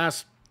 in the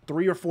last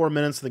 3 or 4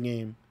 minutes of the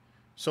game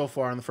so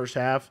far in the first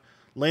half,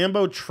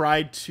 Lambo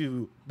tried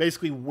to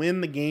basically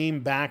win the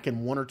game back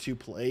in 1 or 2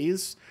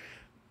 plays,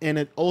 and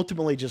it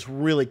ultimately just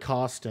really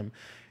cost him.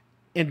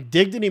 And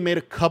Dignity made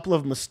a couple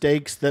of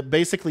mistakes that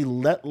basically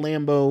let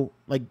Lambo,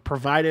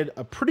 provided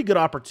a pretty good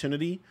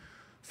opportunity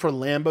for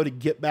Lambo to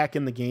get back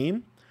in the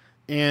game.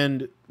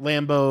 And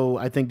Lambo,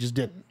 I think, just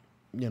didn't.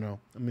 I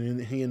mean,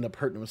 he ended up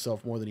hurting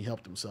himself more than he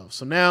helped himself.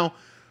 So now,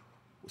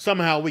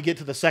 somehow, we get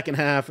to the second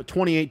half, a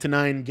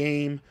 28-9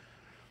 game.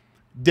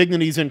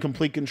 Dignity's in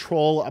complete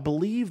control. I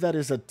believe that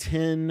is it's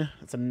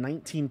a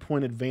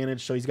 19-point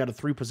advantage, so he's got a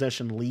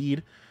 3-possession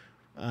lead.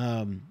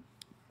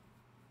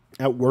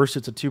 At worst,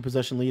 it's a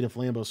 2-possession lead if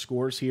Lambo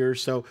scores here.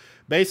 So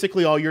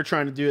basically all you're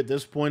trying to do at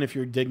this point, if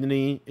you're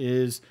Dignity,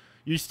 is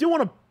you still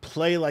want to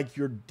play like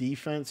your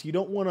defense. You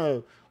don't want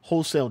to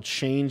wholesale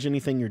change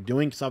anything you're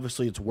doing because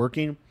obviously it's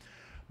working.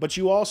 But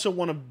you also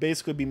want to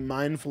basically be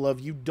mindful of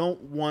you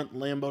don't want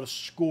Lambo to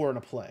score in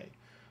a play.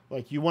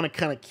 You want to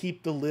kind of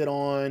keep the lid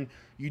on.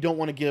 You don't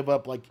want to give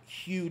up,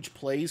 huge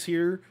plays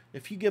here.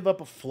 If you give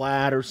up a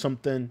flat or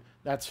something,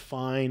 that's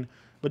fine.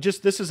 But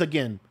just this is,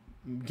 again,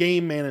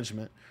 game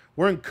management.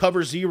 We're in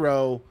cover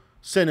 0,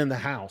 sitting in the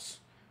house,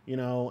 and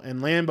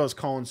Lambo's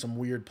calling some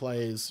weird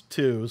plays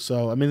too.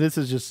 So, I mean, this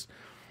is just,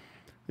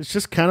 it's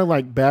just kind of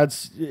like bad.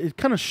 It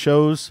kind of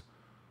shows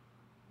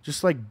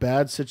just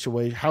bad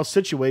situation, how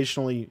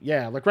situationally,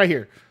 right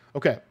here.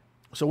 Okay.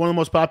 So one of the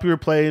most popular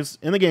plays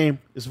in the game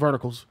is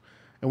verticals.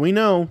 And we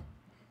know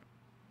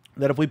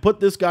that if we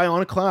put this guy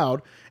on a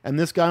cloud and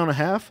this guy on a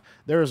half,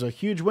 there is a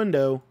huge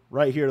window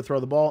right here to throw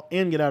the ball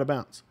and get out of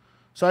bounds.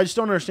 So I just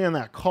don't understand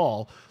that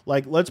call.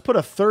 Let's put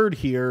a third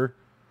here,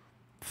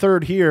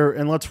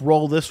 and let's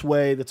roll this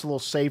way. That's a little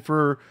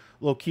safer,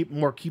 keep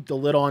the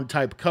lid on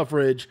type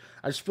coverage.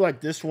 I just feel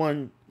like this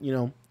one,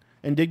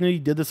 and Dignity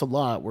did this a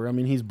lot where, I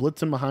mean, he's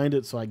blitzing behind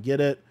it, so I get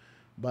it.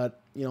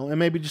 But, and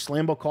maybe just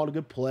Lambo called a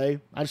good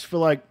play. I just feel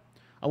like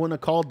I wouldn't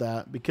have called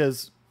that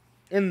because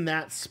in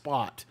that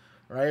spot,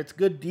 right, it's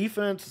good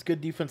defense. It's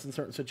good defense in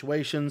certain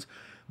situations.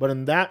 But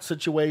in that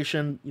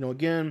situation,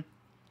 again,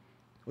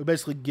 we're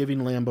basically giving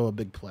Lambo a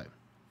big play,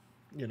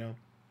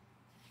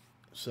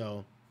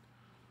 So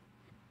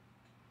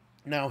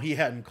now he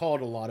hadn't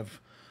called a lot of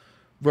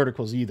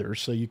verticals either,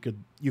 so you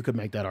could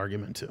make that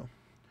argument too.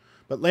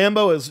 But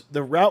Lambo is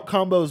the route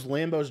combos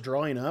Lambo's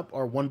drawing up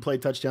are 1-play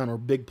touchdown or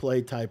big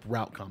play type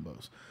route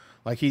combos.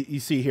 You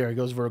see here, he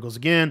goes verticals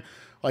again.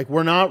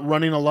 We're not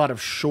running a lot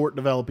of short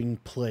developing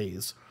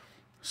plays.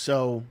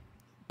 So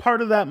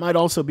part of that might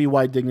also be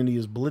why Dignity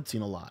is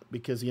blitzing a lot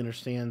because he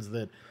understands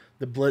that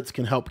the blitz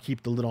can help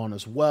keep the lid on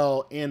as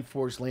well and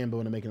force Lambo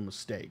into making a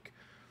mistake.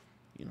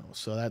 You know,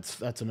 so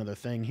that's another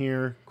thing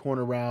here.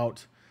 Corner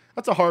route.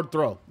 That's a hard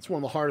throw. It's one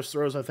of the hardest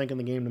throws, I think, in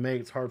the game to make.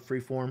 It's hard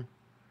free form,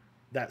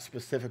 that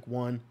specific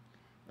one,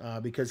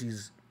 because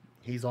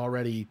he's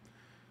already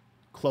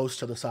close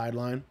to the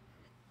sideline.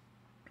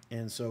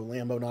 And so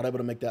Lambo not able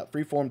to make that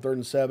free form 3rd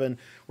and 7.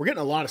 We're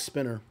getting a lot of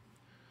spinner.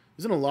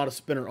 There's a lot of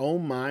spinner. Oh,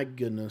 my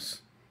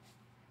goodness.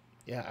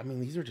 Yeah, I mean,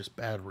 these are just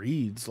bad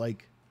reads.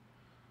 Like,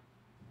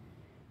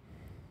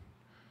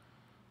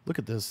 look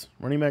at this.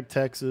 Running back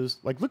Texas.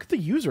 Like, look at the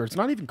user. It's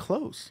not even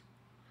close.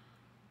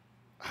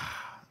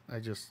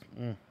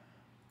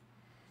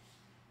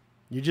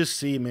 You just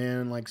see,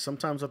 man, like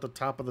sometimes at the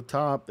top of the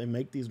top, they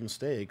make these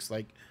mistakes.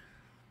 Like,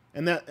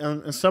 and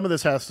some of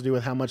this has to do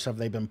with how much have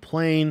they been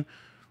playing,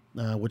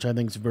 which I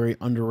think is a very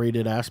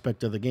underrated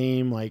aspect of the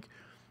game. Like,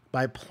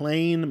 by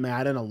playing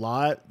Madden a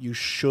lot, you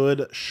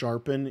should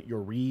sharpen your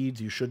reads.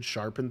 You should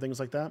sharpen things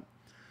like that.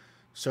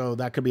 So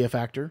that could be a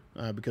factor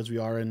because we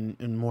are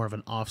in more of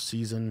an off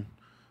season.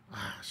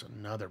 It's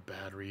another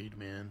bad read,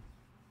 man.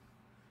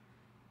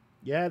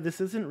 Yeah,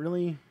 this isn't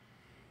really.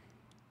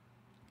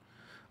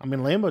 I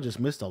mean, Lambo just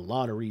missed a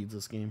lot of reads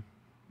this game.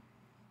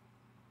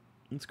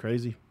 It's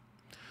crazy.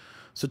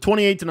 So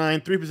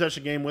 28-9,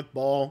 3-possession game with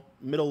ball.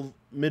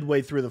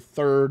 Midway through the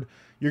 3rd,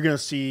 you're gonna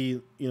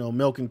see, you know,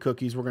 milk and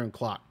cookies. We're gonna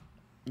clock.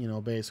 You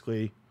know,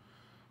 basically,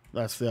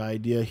 that's the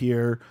idea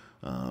here.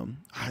 And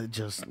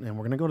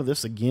we're gonna go to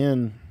this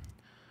again.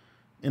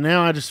 And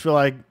now I just feel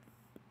like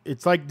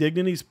it's like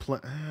Dignity's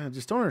I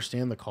just don't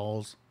understand the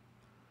calls.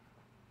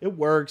 It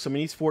works. I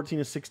mean, he's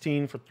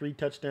 14-16 for 3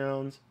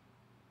 touchdowns.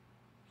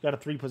 Got a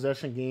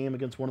 3-possession game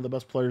against one of the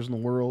best players in the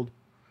world.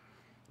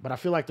 But I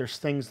feel like there's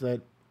things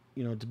that,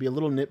 you know, to be a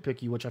little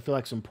nitpicky, which I feel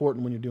like is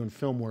important when you're doing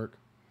film work,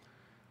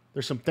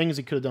 there's some things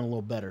he could have done a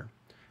little better.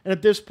 And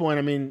at this point,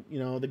 I mean, you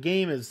know, the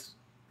game is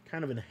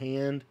kind of in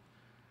hand.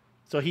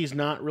 So he's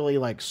not really,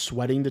 like,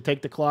 sweating to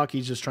take the clock.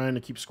 He's just trying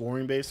to keep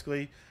scoring,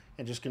 basically,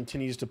 and just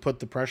continues to put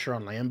the pressure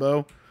on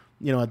Lambo.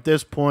 You know, at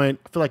this point,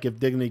 I feel like if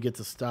Dignity gets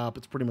a stop,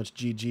 it's pretty much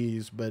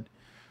GG's, but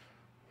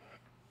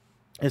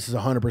this is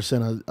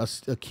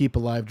 100% a keep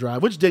alive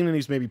drive, which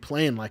Dignity's maybe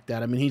playing like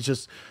that. I mean, he's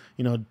just,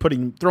 you know,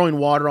 throwing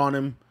water on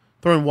him,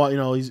 you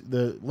know,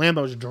 the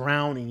Lambo's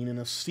drowning in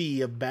a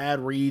sea of bad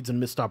reads and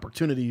missed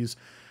opportunities,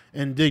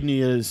 and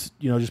Dignity is,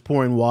 you know, just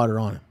pouring water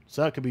on him.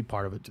 So that could be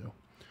part of it too.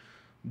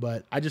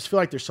 But I just feel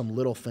like there's some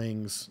little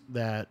things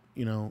that,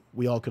 you know,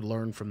 we all could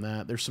learn from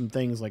that. There's some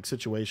things like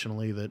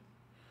situationally that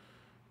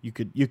you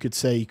could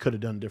say he could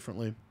have done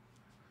differently.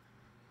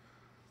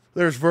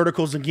 There's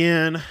verticals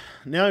again.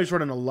 Now he's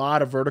running a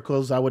lot of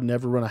verticals. I would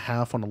never run a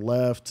half on the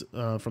left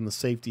from the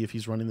safety if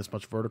he's running this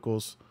much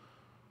verticals.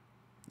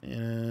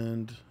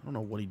 And I don't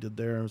know what he did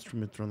there. I was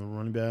trying to throw the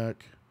running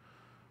back.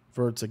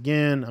 Verts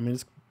again. I mean,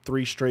 it's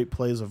 3 straight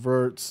plays of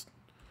verts.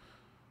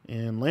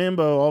 And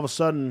Lambo all of a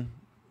sudden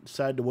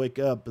decided to wake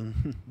up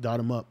and dot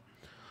him up.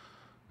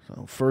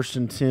 So 1st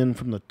and 10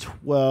 from the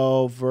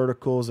 12.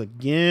 Verticals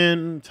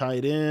again.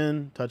 Tight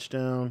end.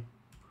 Touchdown.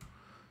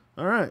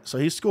 All right. So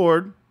he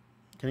scored.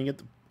 Can he get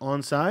the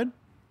onside?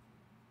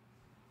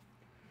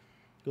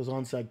 Goes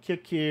onside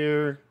kick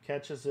here.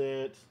 Catches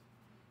it.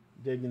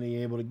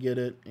 Dignity able to get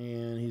it.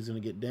 And he's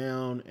going to get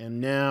down. And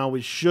now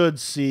we should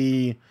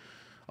see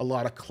a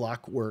lot of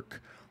clock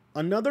work.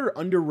 Another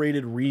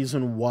underrated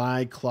reason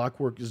why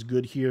clockwork is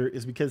good here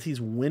is because he's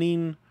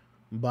winning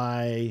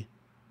by,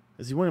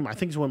 I think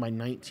he's winning by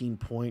 19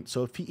 points.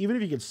 So even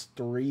if he gets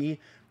 3,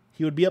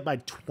 he would be up by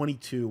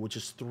 22, which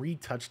is 3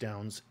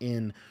 touchdowns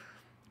in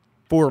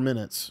 4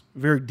 minutes.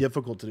 Very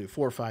difficult to do,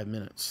 4 or 5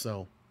 minutes.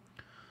 So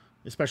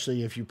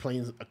especially if you're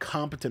playing a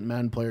competent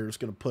Madden player who's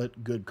going to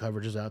put good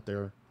coverages out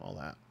there, all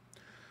that.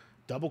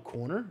 Double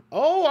corner.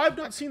 Oh, I've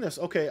not seen this.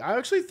 Okay, I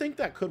actually think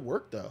that could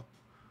work though.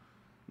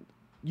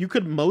 You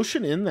could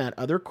motion in that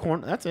other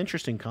corner. That's an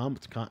interesting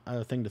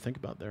thing to think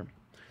about there.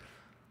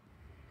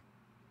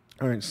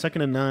 All right,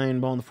 2nd and 9,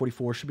 ball on the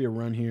 44. Should be a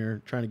run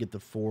here. Trying to get the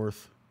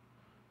 4th.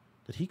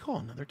 Did he call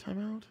another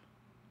timeout?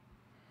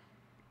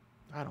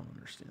 I don't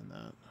understand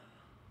that.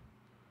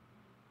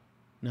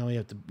 Now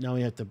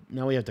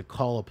we have to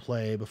call a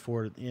play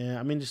before.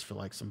 Yeah, I mean, just feel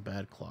like some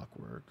bad clock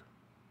work.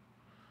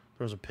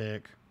 Throws a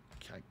pick.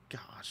 Okay,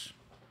 gosh.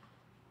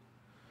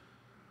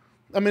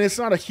 I mean, it's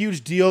not a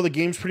huge deal. The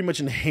game's pretty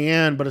much in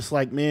hand, but it's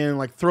like, man,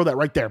 like throw that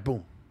right there,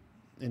 boom,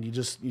 and you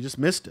just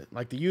missed it.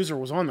 Like the user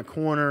was on the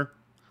corner.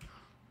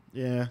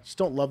 Yeah, just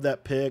don't love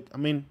that pick. I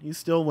mean, he's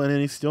still winning.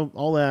 He's still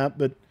all that,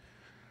 but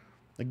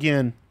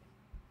again,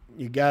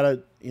 you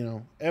gotta, you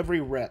know,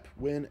 every rep,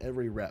 win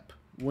every rep,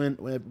 win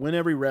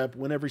every rep,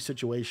 win every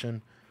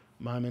situation.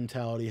 My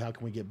mentality: how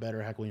can we get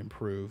better? How can we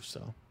improve?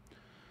 So,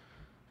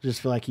 I just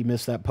feel like he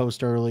missed that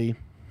post early.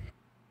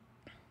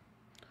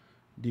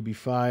 DB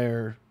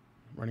fire.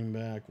 Running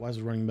back. Why is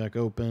the running back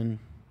open?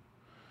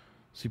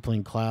 Is he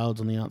playing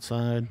clouds on the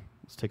outside?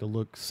 Let's take a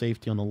look.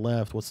 Safety on the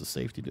left. What's the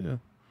safety do?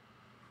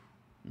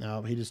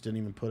 No, he just didn't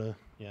even put a...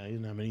 Yeah, he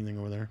didn't have anything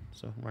over there.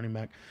 So running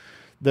back.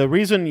 The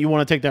reason you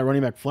want to take that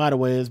running back flat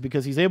away is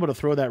because he's able to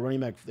throw that running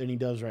back, and he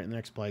does right in the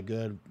next play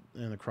good,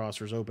 and the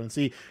crosser's open.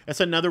 See, that's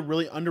another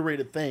really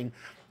underrated thing.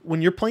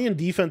 When you're playing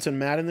defense in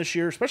Madden this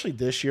year, especially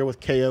this year with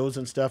KOs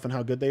and stuff and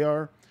how good they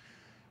are,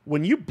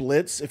 when you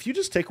blitz, if you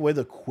just take away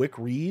the quick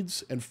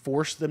reads and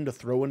force them to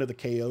throw into the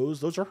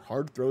KOs, those are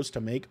hard throws to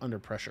make under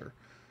pressure.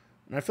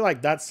 And I feel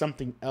like that's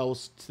something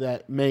else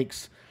that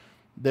makes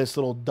this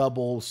little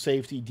double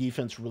safety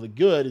defense really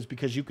good, is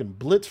because you can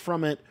blitz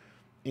from it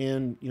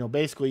and, you know,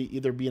 basically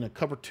either be in a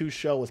cover 2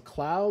 shell with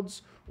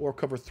clouds or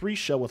cover 3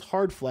 shell with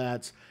hard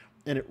flats,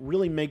 and it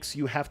really makes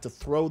you have to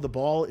throw the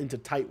ball into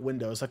tight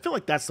windows. I feel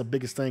like that's the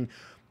biggest thing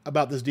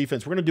about this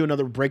defense. We're going to do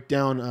another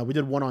breakdown. We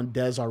did one on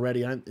Dez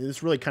already.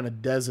 This really kind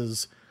of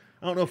Dez's,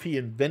 I don't know if he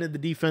invented the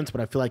defense,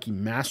 but I feel like he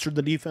mastered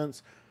the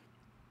defense.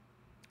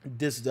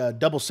 This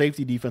double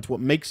safety defense, what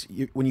makes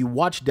you, when you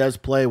watch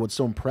Dez play, what's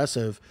so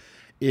impressive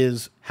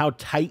is how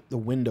tight the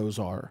windows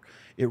are.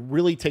 It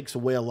really takes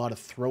away a lot of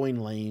throwing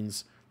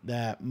lanes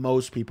that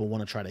most people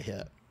want to try to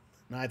hit.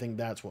 And I think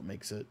that's what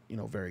makes it, you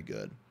know, very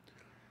good.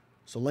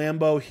 So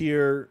Lambo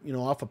here, you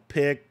know, off a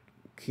pick,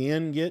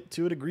 can get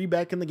to a degree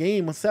back in the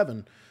game with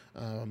 7.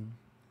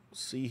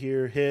 See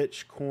here,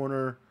 hitch,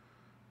 corner,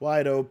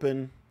 wide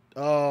open.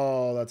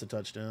 Oh, that's a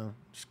touchdown.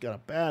 Just got a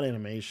bad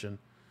animation.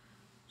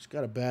 Just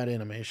got a bad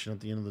animation at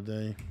the end of the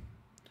day.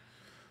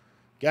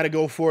 Got to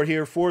go for it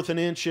here. 4th and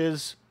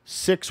inches,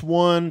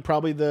 6-1,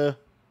 probably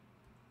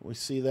we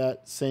see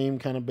that same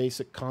kind of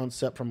basic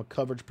concept from a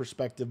coverage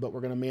perspective, but we're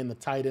going to man the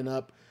tight end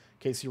up in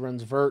case he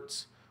runs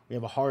verts. We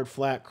have a hard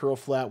flat, curl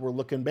flat. We're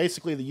looking,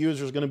 basically the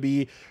user is going to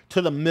be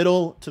to the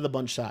middle, to the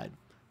bunch side.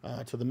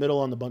 To the middle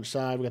on the bunch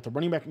side. We got the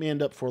running back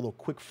manned up for a little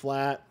quick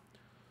flat.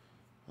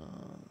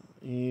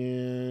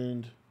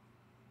 And,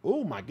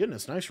 oh my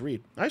goodness, nice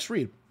read. Nice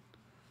read.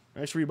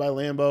 Nice read by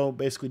Lambo.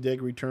 Basically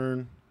dig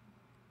return.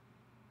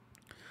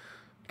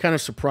 Kind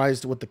of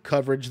surprised with the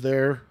coverage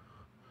there.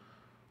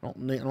 I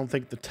don't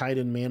think the tight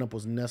end man up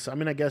was necessary. I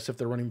mean, I guess if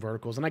they're running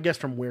verticals, and I guess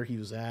from where he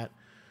was at,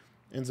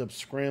 ends up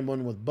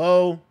scrambling with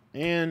Bo,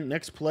 and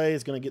next play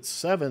is going to get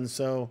 7.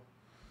 So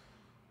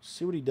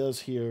see what he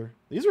does here.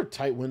 These are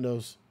tight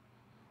windows.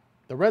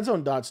 The red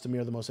zone dots to me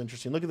are the most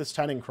interesting. Look at this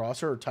tight end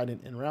crosser or tight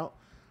end in route.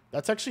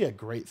 That's actually a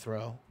great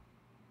throw.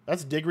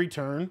 That's dig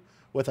return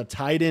with a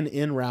tight end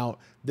in route.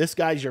 This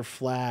guy's your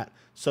flat.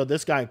 So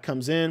this guy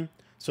comes in.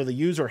 So the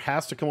user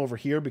has to come over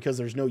here because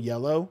there's no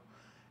yellow.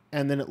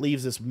 And then it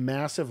leaves this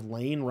massive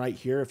lane right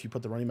here if you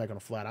put the running back on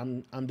a flat.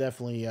 I'm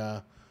definitely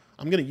I'm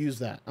going to use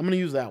that. I'm going to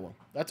use that one.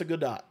 That's a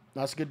good dot.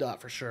 That's a good dot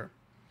for sure.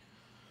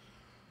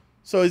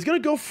 So he's going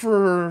to go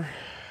for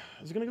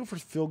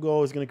field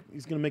goal. He's going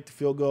to make the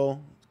field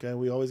goal. Okay,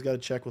 we always got to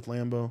check with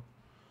Lambo.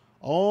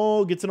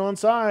 Oh, gets it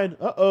onside.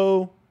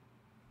 Uh-oh.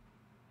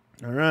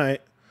 All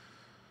right.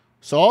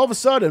 So all of a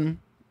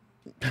sudden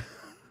the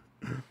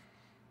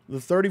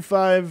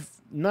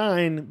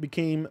 35-9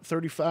 became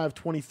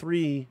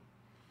 35-23.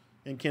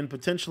 And can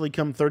potentially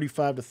come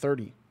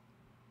 35-30.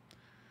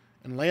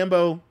 And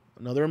Lambo,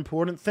 another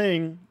important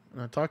thing,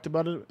 and I talked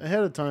about it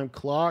ahead of time,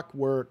 clock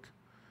work.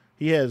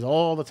 He has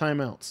all the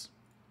timeouts.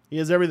 He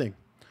has everything.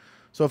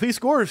 So if he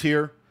scores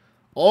here,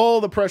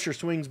 all the pressure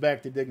swings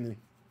back to Dignity.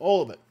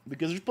 All of it.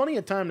 Because there's plenty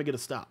of time to get a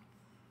stop.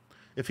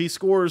 If he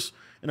scores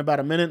in about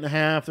a minute and a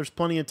half, there's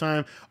plenty of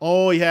time.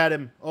 Oh, he had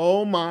him.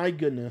 Oh, my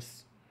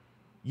goodness.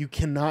 You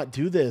cannot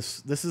do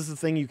this. This is the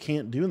thing you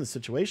can't do in this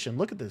situation.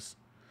 Look at this.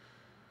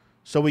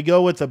 So we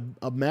go with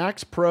a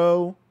Max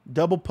Pro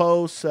double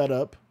post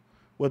setup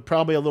with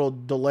probably a little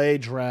delay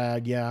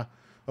drag. Yeah.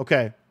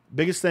 Okay.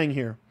 Biggest thing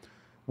here.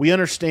 We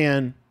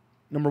understand,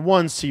 number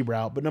 1, C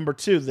route, but number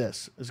 2,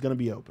 this is going to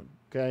be open.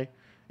 Okay.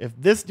 If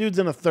this dude's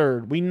in a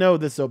third, we know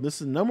this is open.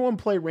 This is the number 1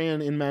 play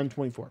ran in Madden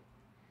 24.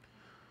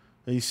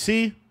 Now you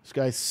see, this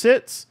guy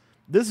sits.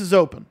 This is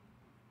open.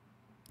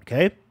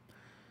 Okay.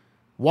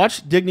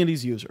 Watch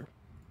Dignity's user.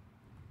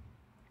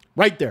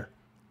 Right there.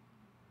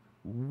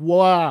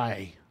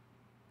 Why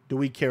do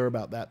we care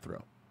about that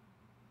throw?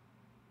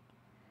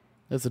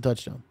 That's a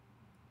touchdown.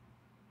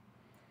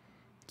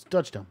 It's a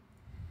touchdown.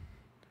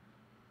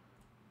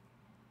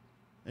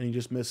 And he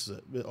just misses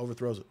it,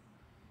 overthrows it.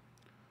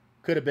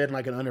 Could have been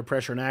like an under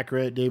pressure and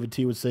accurate. David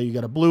T would say you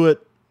got to blew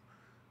it.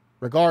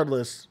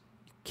 Regardless,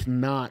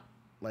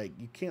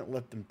 you can't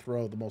let them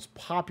throw the most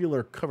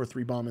popular cover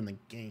 3 bomb in the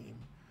game.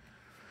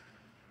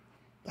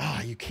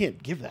 You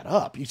can't give that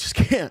up. You just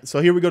can't.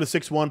 So here we go to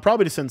 6-1,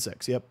 probably to send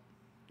 6. Yep.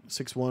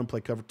 6-1,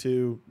 play cover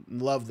 2.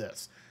 Love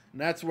this. And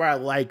that's where I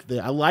like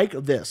this. I like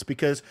this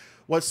because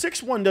what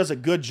 6-1 does a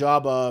good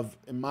job of,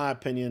 in my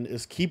opinion,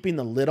 is keeping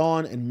the lid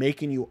on and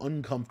making you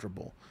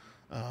uncomfortable.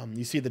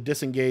 You see the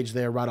disengage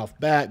there right off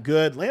bat.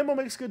 Good. Lambo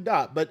makes good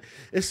dot, but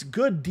it's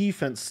good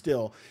defense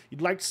still.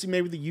 You'd like to see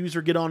maybe the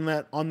user get on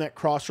that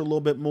crosser a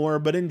little bit more,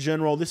 but in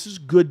general, this is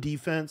good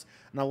defense.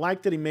 And I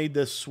like that he made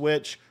this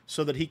switch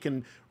so that he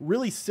can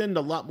really send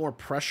a lot more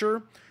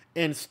pressure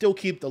and still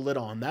keep the lid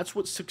on. That's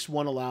what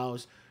 6-1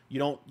 allows. It's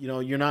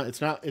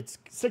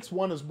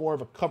 6-1 is more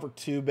of a cover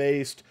 2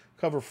 based,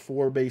 cover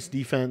 4 based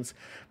defense,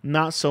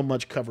 not so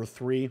much cover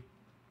 3.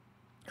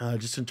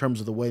 just in terms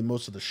of the way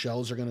most of the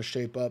shells are going to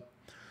shape up.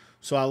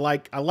 So I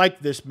like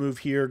this move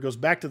here. Goes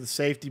back to the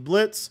safety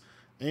blitz,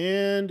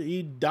 and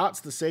he dots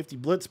the safety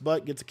blitz,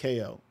 but gets a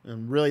KO.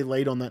 And really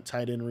late on that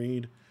tight end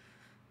read.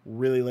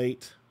 Really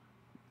late.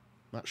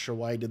 Not sure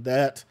why he did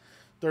that.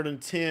 3rd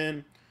and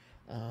 10.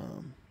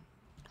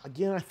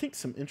 Again, I think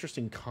some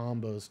interesting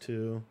combos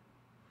too.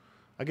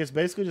 I guess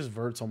basically just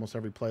verts almost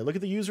every play. Look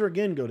at the user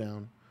again go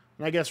down.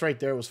 And I guess right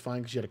there was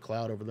fine because you had a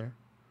cloud over there.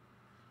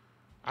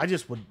 I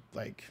just would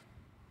like...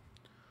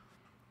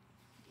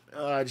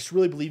 I just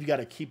really believe you got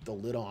to keep the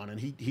lid on, and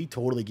he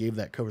totally gave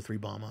that cover 3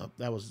 bomb up.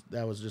 That was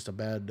just a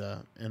bad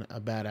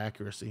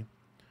accuracy.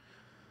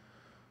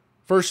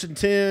 1st and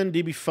 10,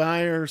 DB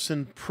fires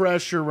and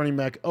pressure, running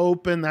back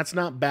open. That's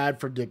not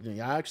bad for Dignity.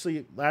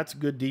 That's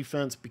good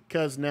defense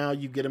because now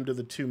you get him to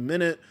the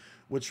 2-minute,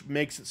 which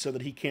makes it so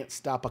that he can't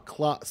stop the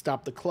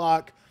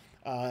clock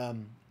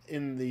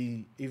in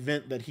the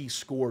event that he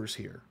scores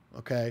here.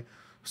 Okay.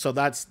 So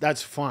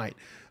that's fine.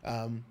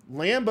 Had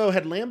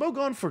Lambo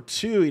gone for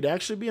 2, he'd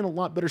actually be in a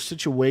lot better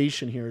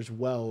situation here as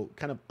well.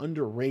 Kind of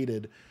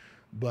underrated,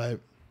 but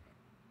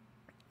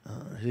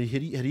had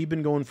he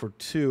been going for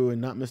 2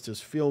 and not missed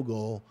his field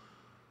goal,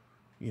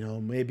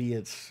 maybe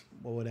it's,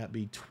 what would that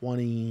be,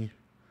 20?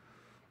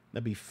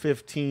 That'd be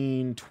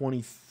 15,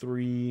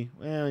 23.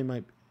 Well, he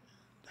might,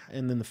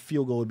 and then the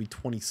field goal would be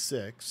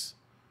 26.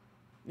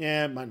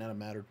 Yeah, it might not have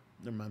mattered.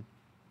 Never mind.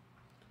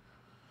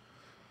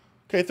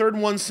 Okay, 3rd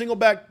and 1, single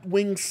back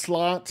wing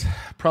slot.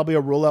 Probably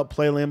a rollout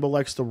play. Lambo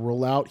likes to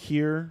roll out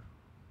here.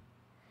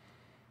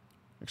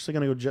 Actually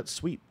going to go jet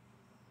sweep.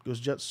 Goes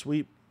jet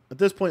sweep. At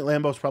this point,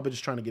 Lambo's probably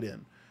just trying to get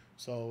in.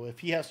 So if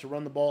he has to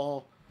run the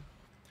ball,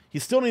 he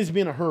still needs to be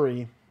in a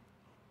hurry.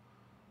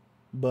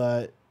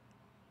 But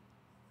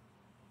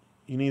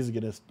he needs to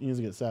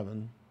get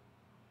 7.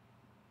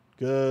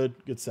 Good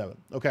 7.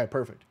 Okay,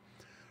 perfect.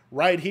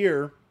 Right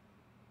here,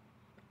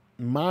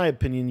 in my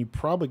opinion, you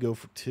probably go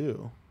for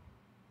 2.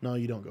 No,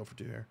 you don't go for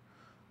 2 here.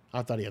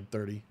 I thought he had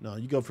 30. No,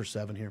 you go for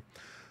 7 here.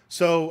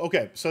 So,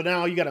 okay. So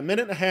now you got a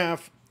minute and a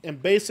half.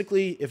 And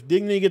basically, if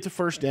Dignity gets a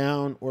first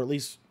down, or at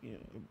least,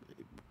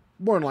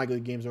 more than likely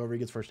the game's over, he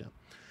gets first down.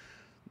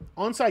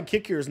 Onside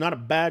kick here is not a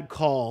bad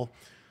call.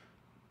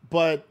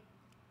 But,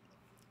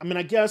 I mean,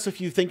 I guess if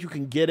you think you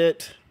can get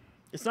it,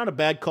 it's not a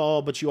bad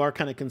call, but you are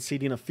kind of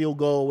conceding a field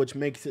goal, which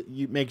makes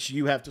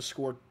you have to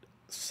score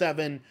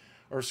 7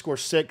 or score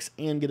 6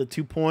 and get a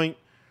 2-point,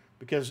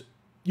 because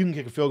you can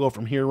kick a field goal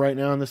from here right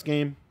now in this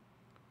game.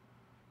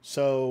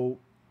 So,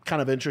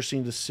 kind of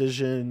interesting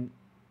decision.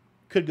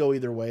 Could go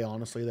either way,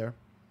 honestly, there.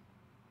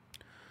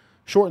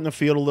 Shorten the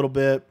field a little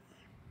bit.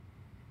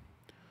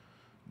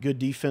 Good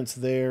defense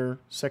there.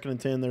 2nd and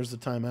 10, there's the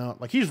timeout.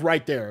 Like, he's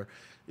right there.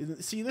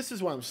 See, this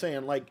is what I'm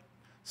saying. Like,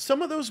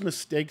 some of those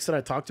mistakes that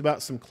I talked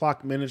about, some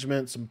clock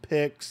management, some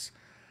picks,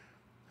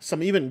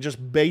 some even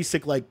just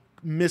basic, like,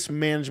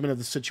 mismanagement of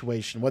the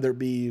situation, whether it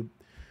be,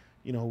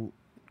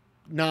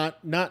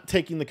 not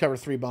taking the cover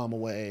 3 bomb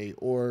away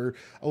or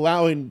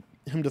allowing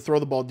him to throw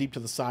the ball deep to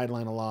the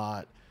sideline a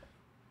lot.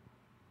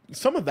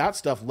 Some of that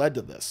stuff led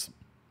to this.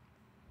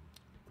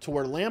 To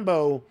where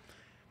Lambo,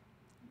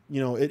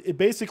 it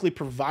basically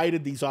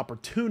provided these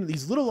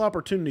opportunities, little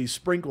opportunities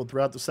sprinkled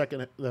throughout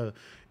the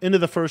into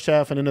the first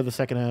half and into the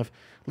second half.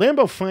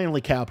 Lambo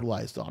finally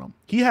capitalized on them.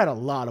 He had a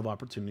lot of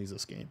opportunities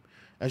this game.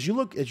 As you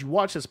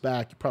watch this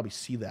back, you probably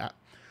see that.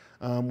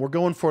 We're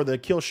going for the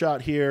kill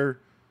shot here.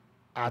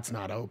 It's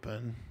not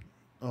open.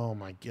 Oh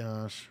my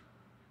gosh.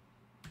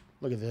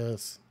 Look at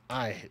this.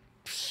 I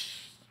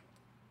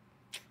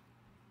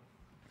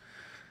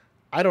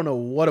don't know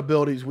what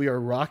abilities we are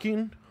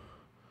rocking,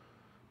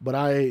 but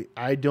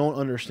I don't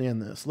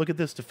understand this. Look at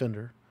this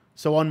defender.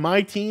 So on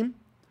my team,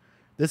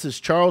 this is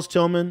Charles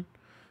Tillman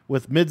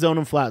with mid-zone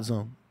and flat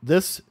zone.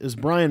 This is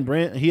Brian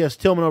Branch. He has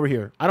Tillman over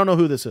here. I don't know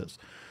who this is.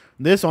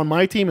 This on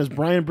my team is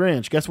Brian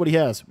Branch. Guess what he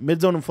has?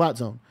 Mid-zone and flat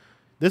zone.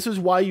 This is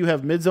why you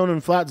have mid-zone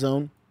and flat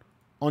zone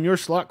on your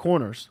slot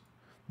corners.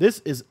 This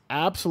is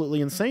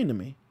absolutely insane to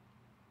me.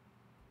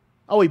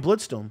 Oh, he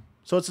blitzed him.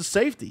 So it's a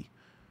safety.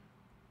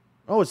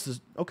 Oh, it's a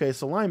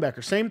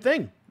linebacker. Same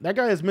thing. That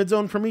guy has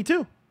mid-zone for me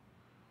too.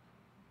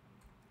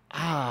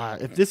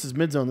 If this is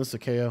mid-zone, this is a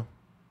KO.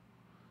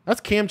 That's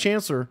Cam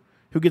Chancellor,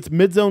 who gets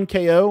mid-zone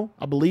KO,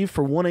 I believe,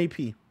 for 1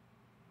 AP.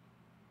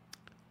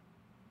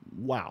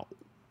 Wow.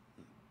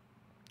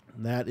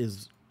 That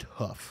is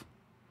tough.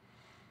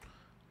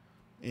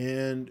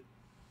 And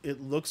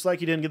it looks like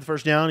he didn't get the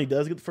first down. He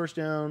does get the first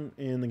down,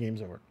 and the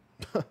game's over.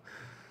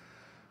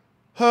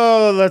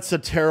 Oh, that's a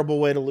terrible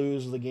way to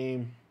lose the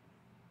game.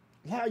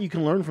 Yeah, you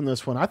can learn from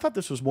this one. I thought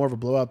this was more of a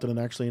blowout than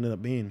it actually ended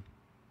up being.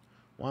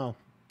 Wow.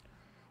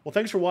 Well,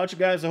 thanks for watching,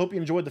 guys. I hope you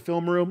enjoyed the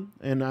film room,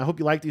 and I hope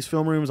you like these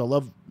film rooms. I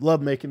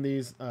love making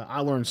these.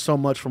 I learned so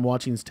much from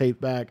watching this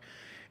tape back.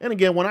 And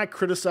again, when I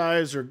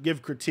criticize or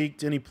give critique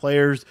to any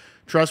players,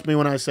 trust me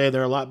when I say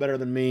they're a lot better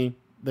than me.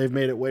 They've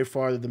made it way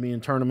farther than me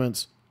in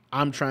tournaments.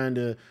 I'm trying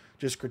to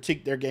just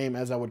critique their game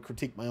as I would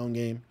critique my own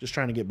game, just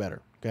trying to get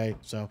better, okay?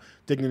 So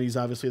Dignity's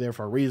obviously there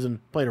for a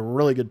reason. Played a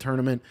really good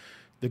tournament.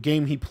 the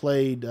game he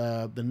played,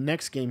 the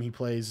next game he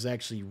plays is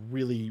actually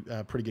really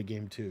pretty good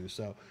game too.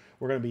 So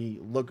we're going to be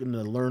looking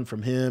to learn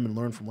from him and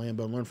learn from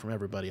Lambo and learn from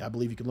everybody. I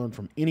believe you can learn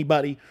from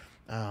anybody,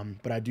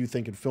 but I do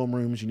think in film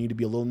rooms you need to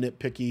be a little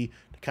nitpicky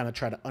to kind of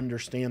try to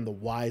understand the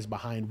whys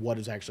behind what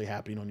is actually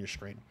happening on your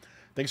screen.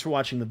 Thanks for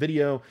watching the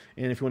video,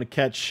 and if you want to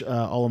catch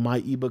all of my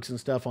ebooks and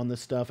stuff on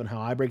this stuff and how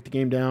I break the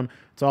game down,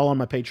 it's all on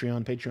my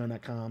Patreon,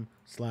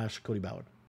 patreon.com/CodyBallard.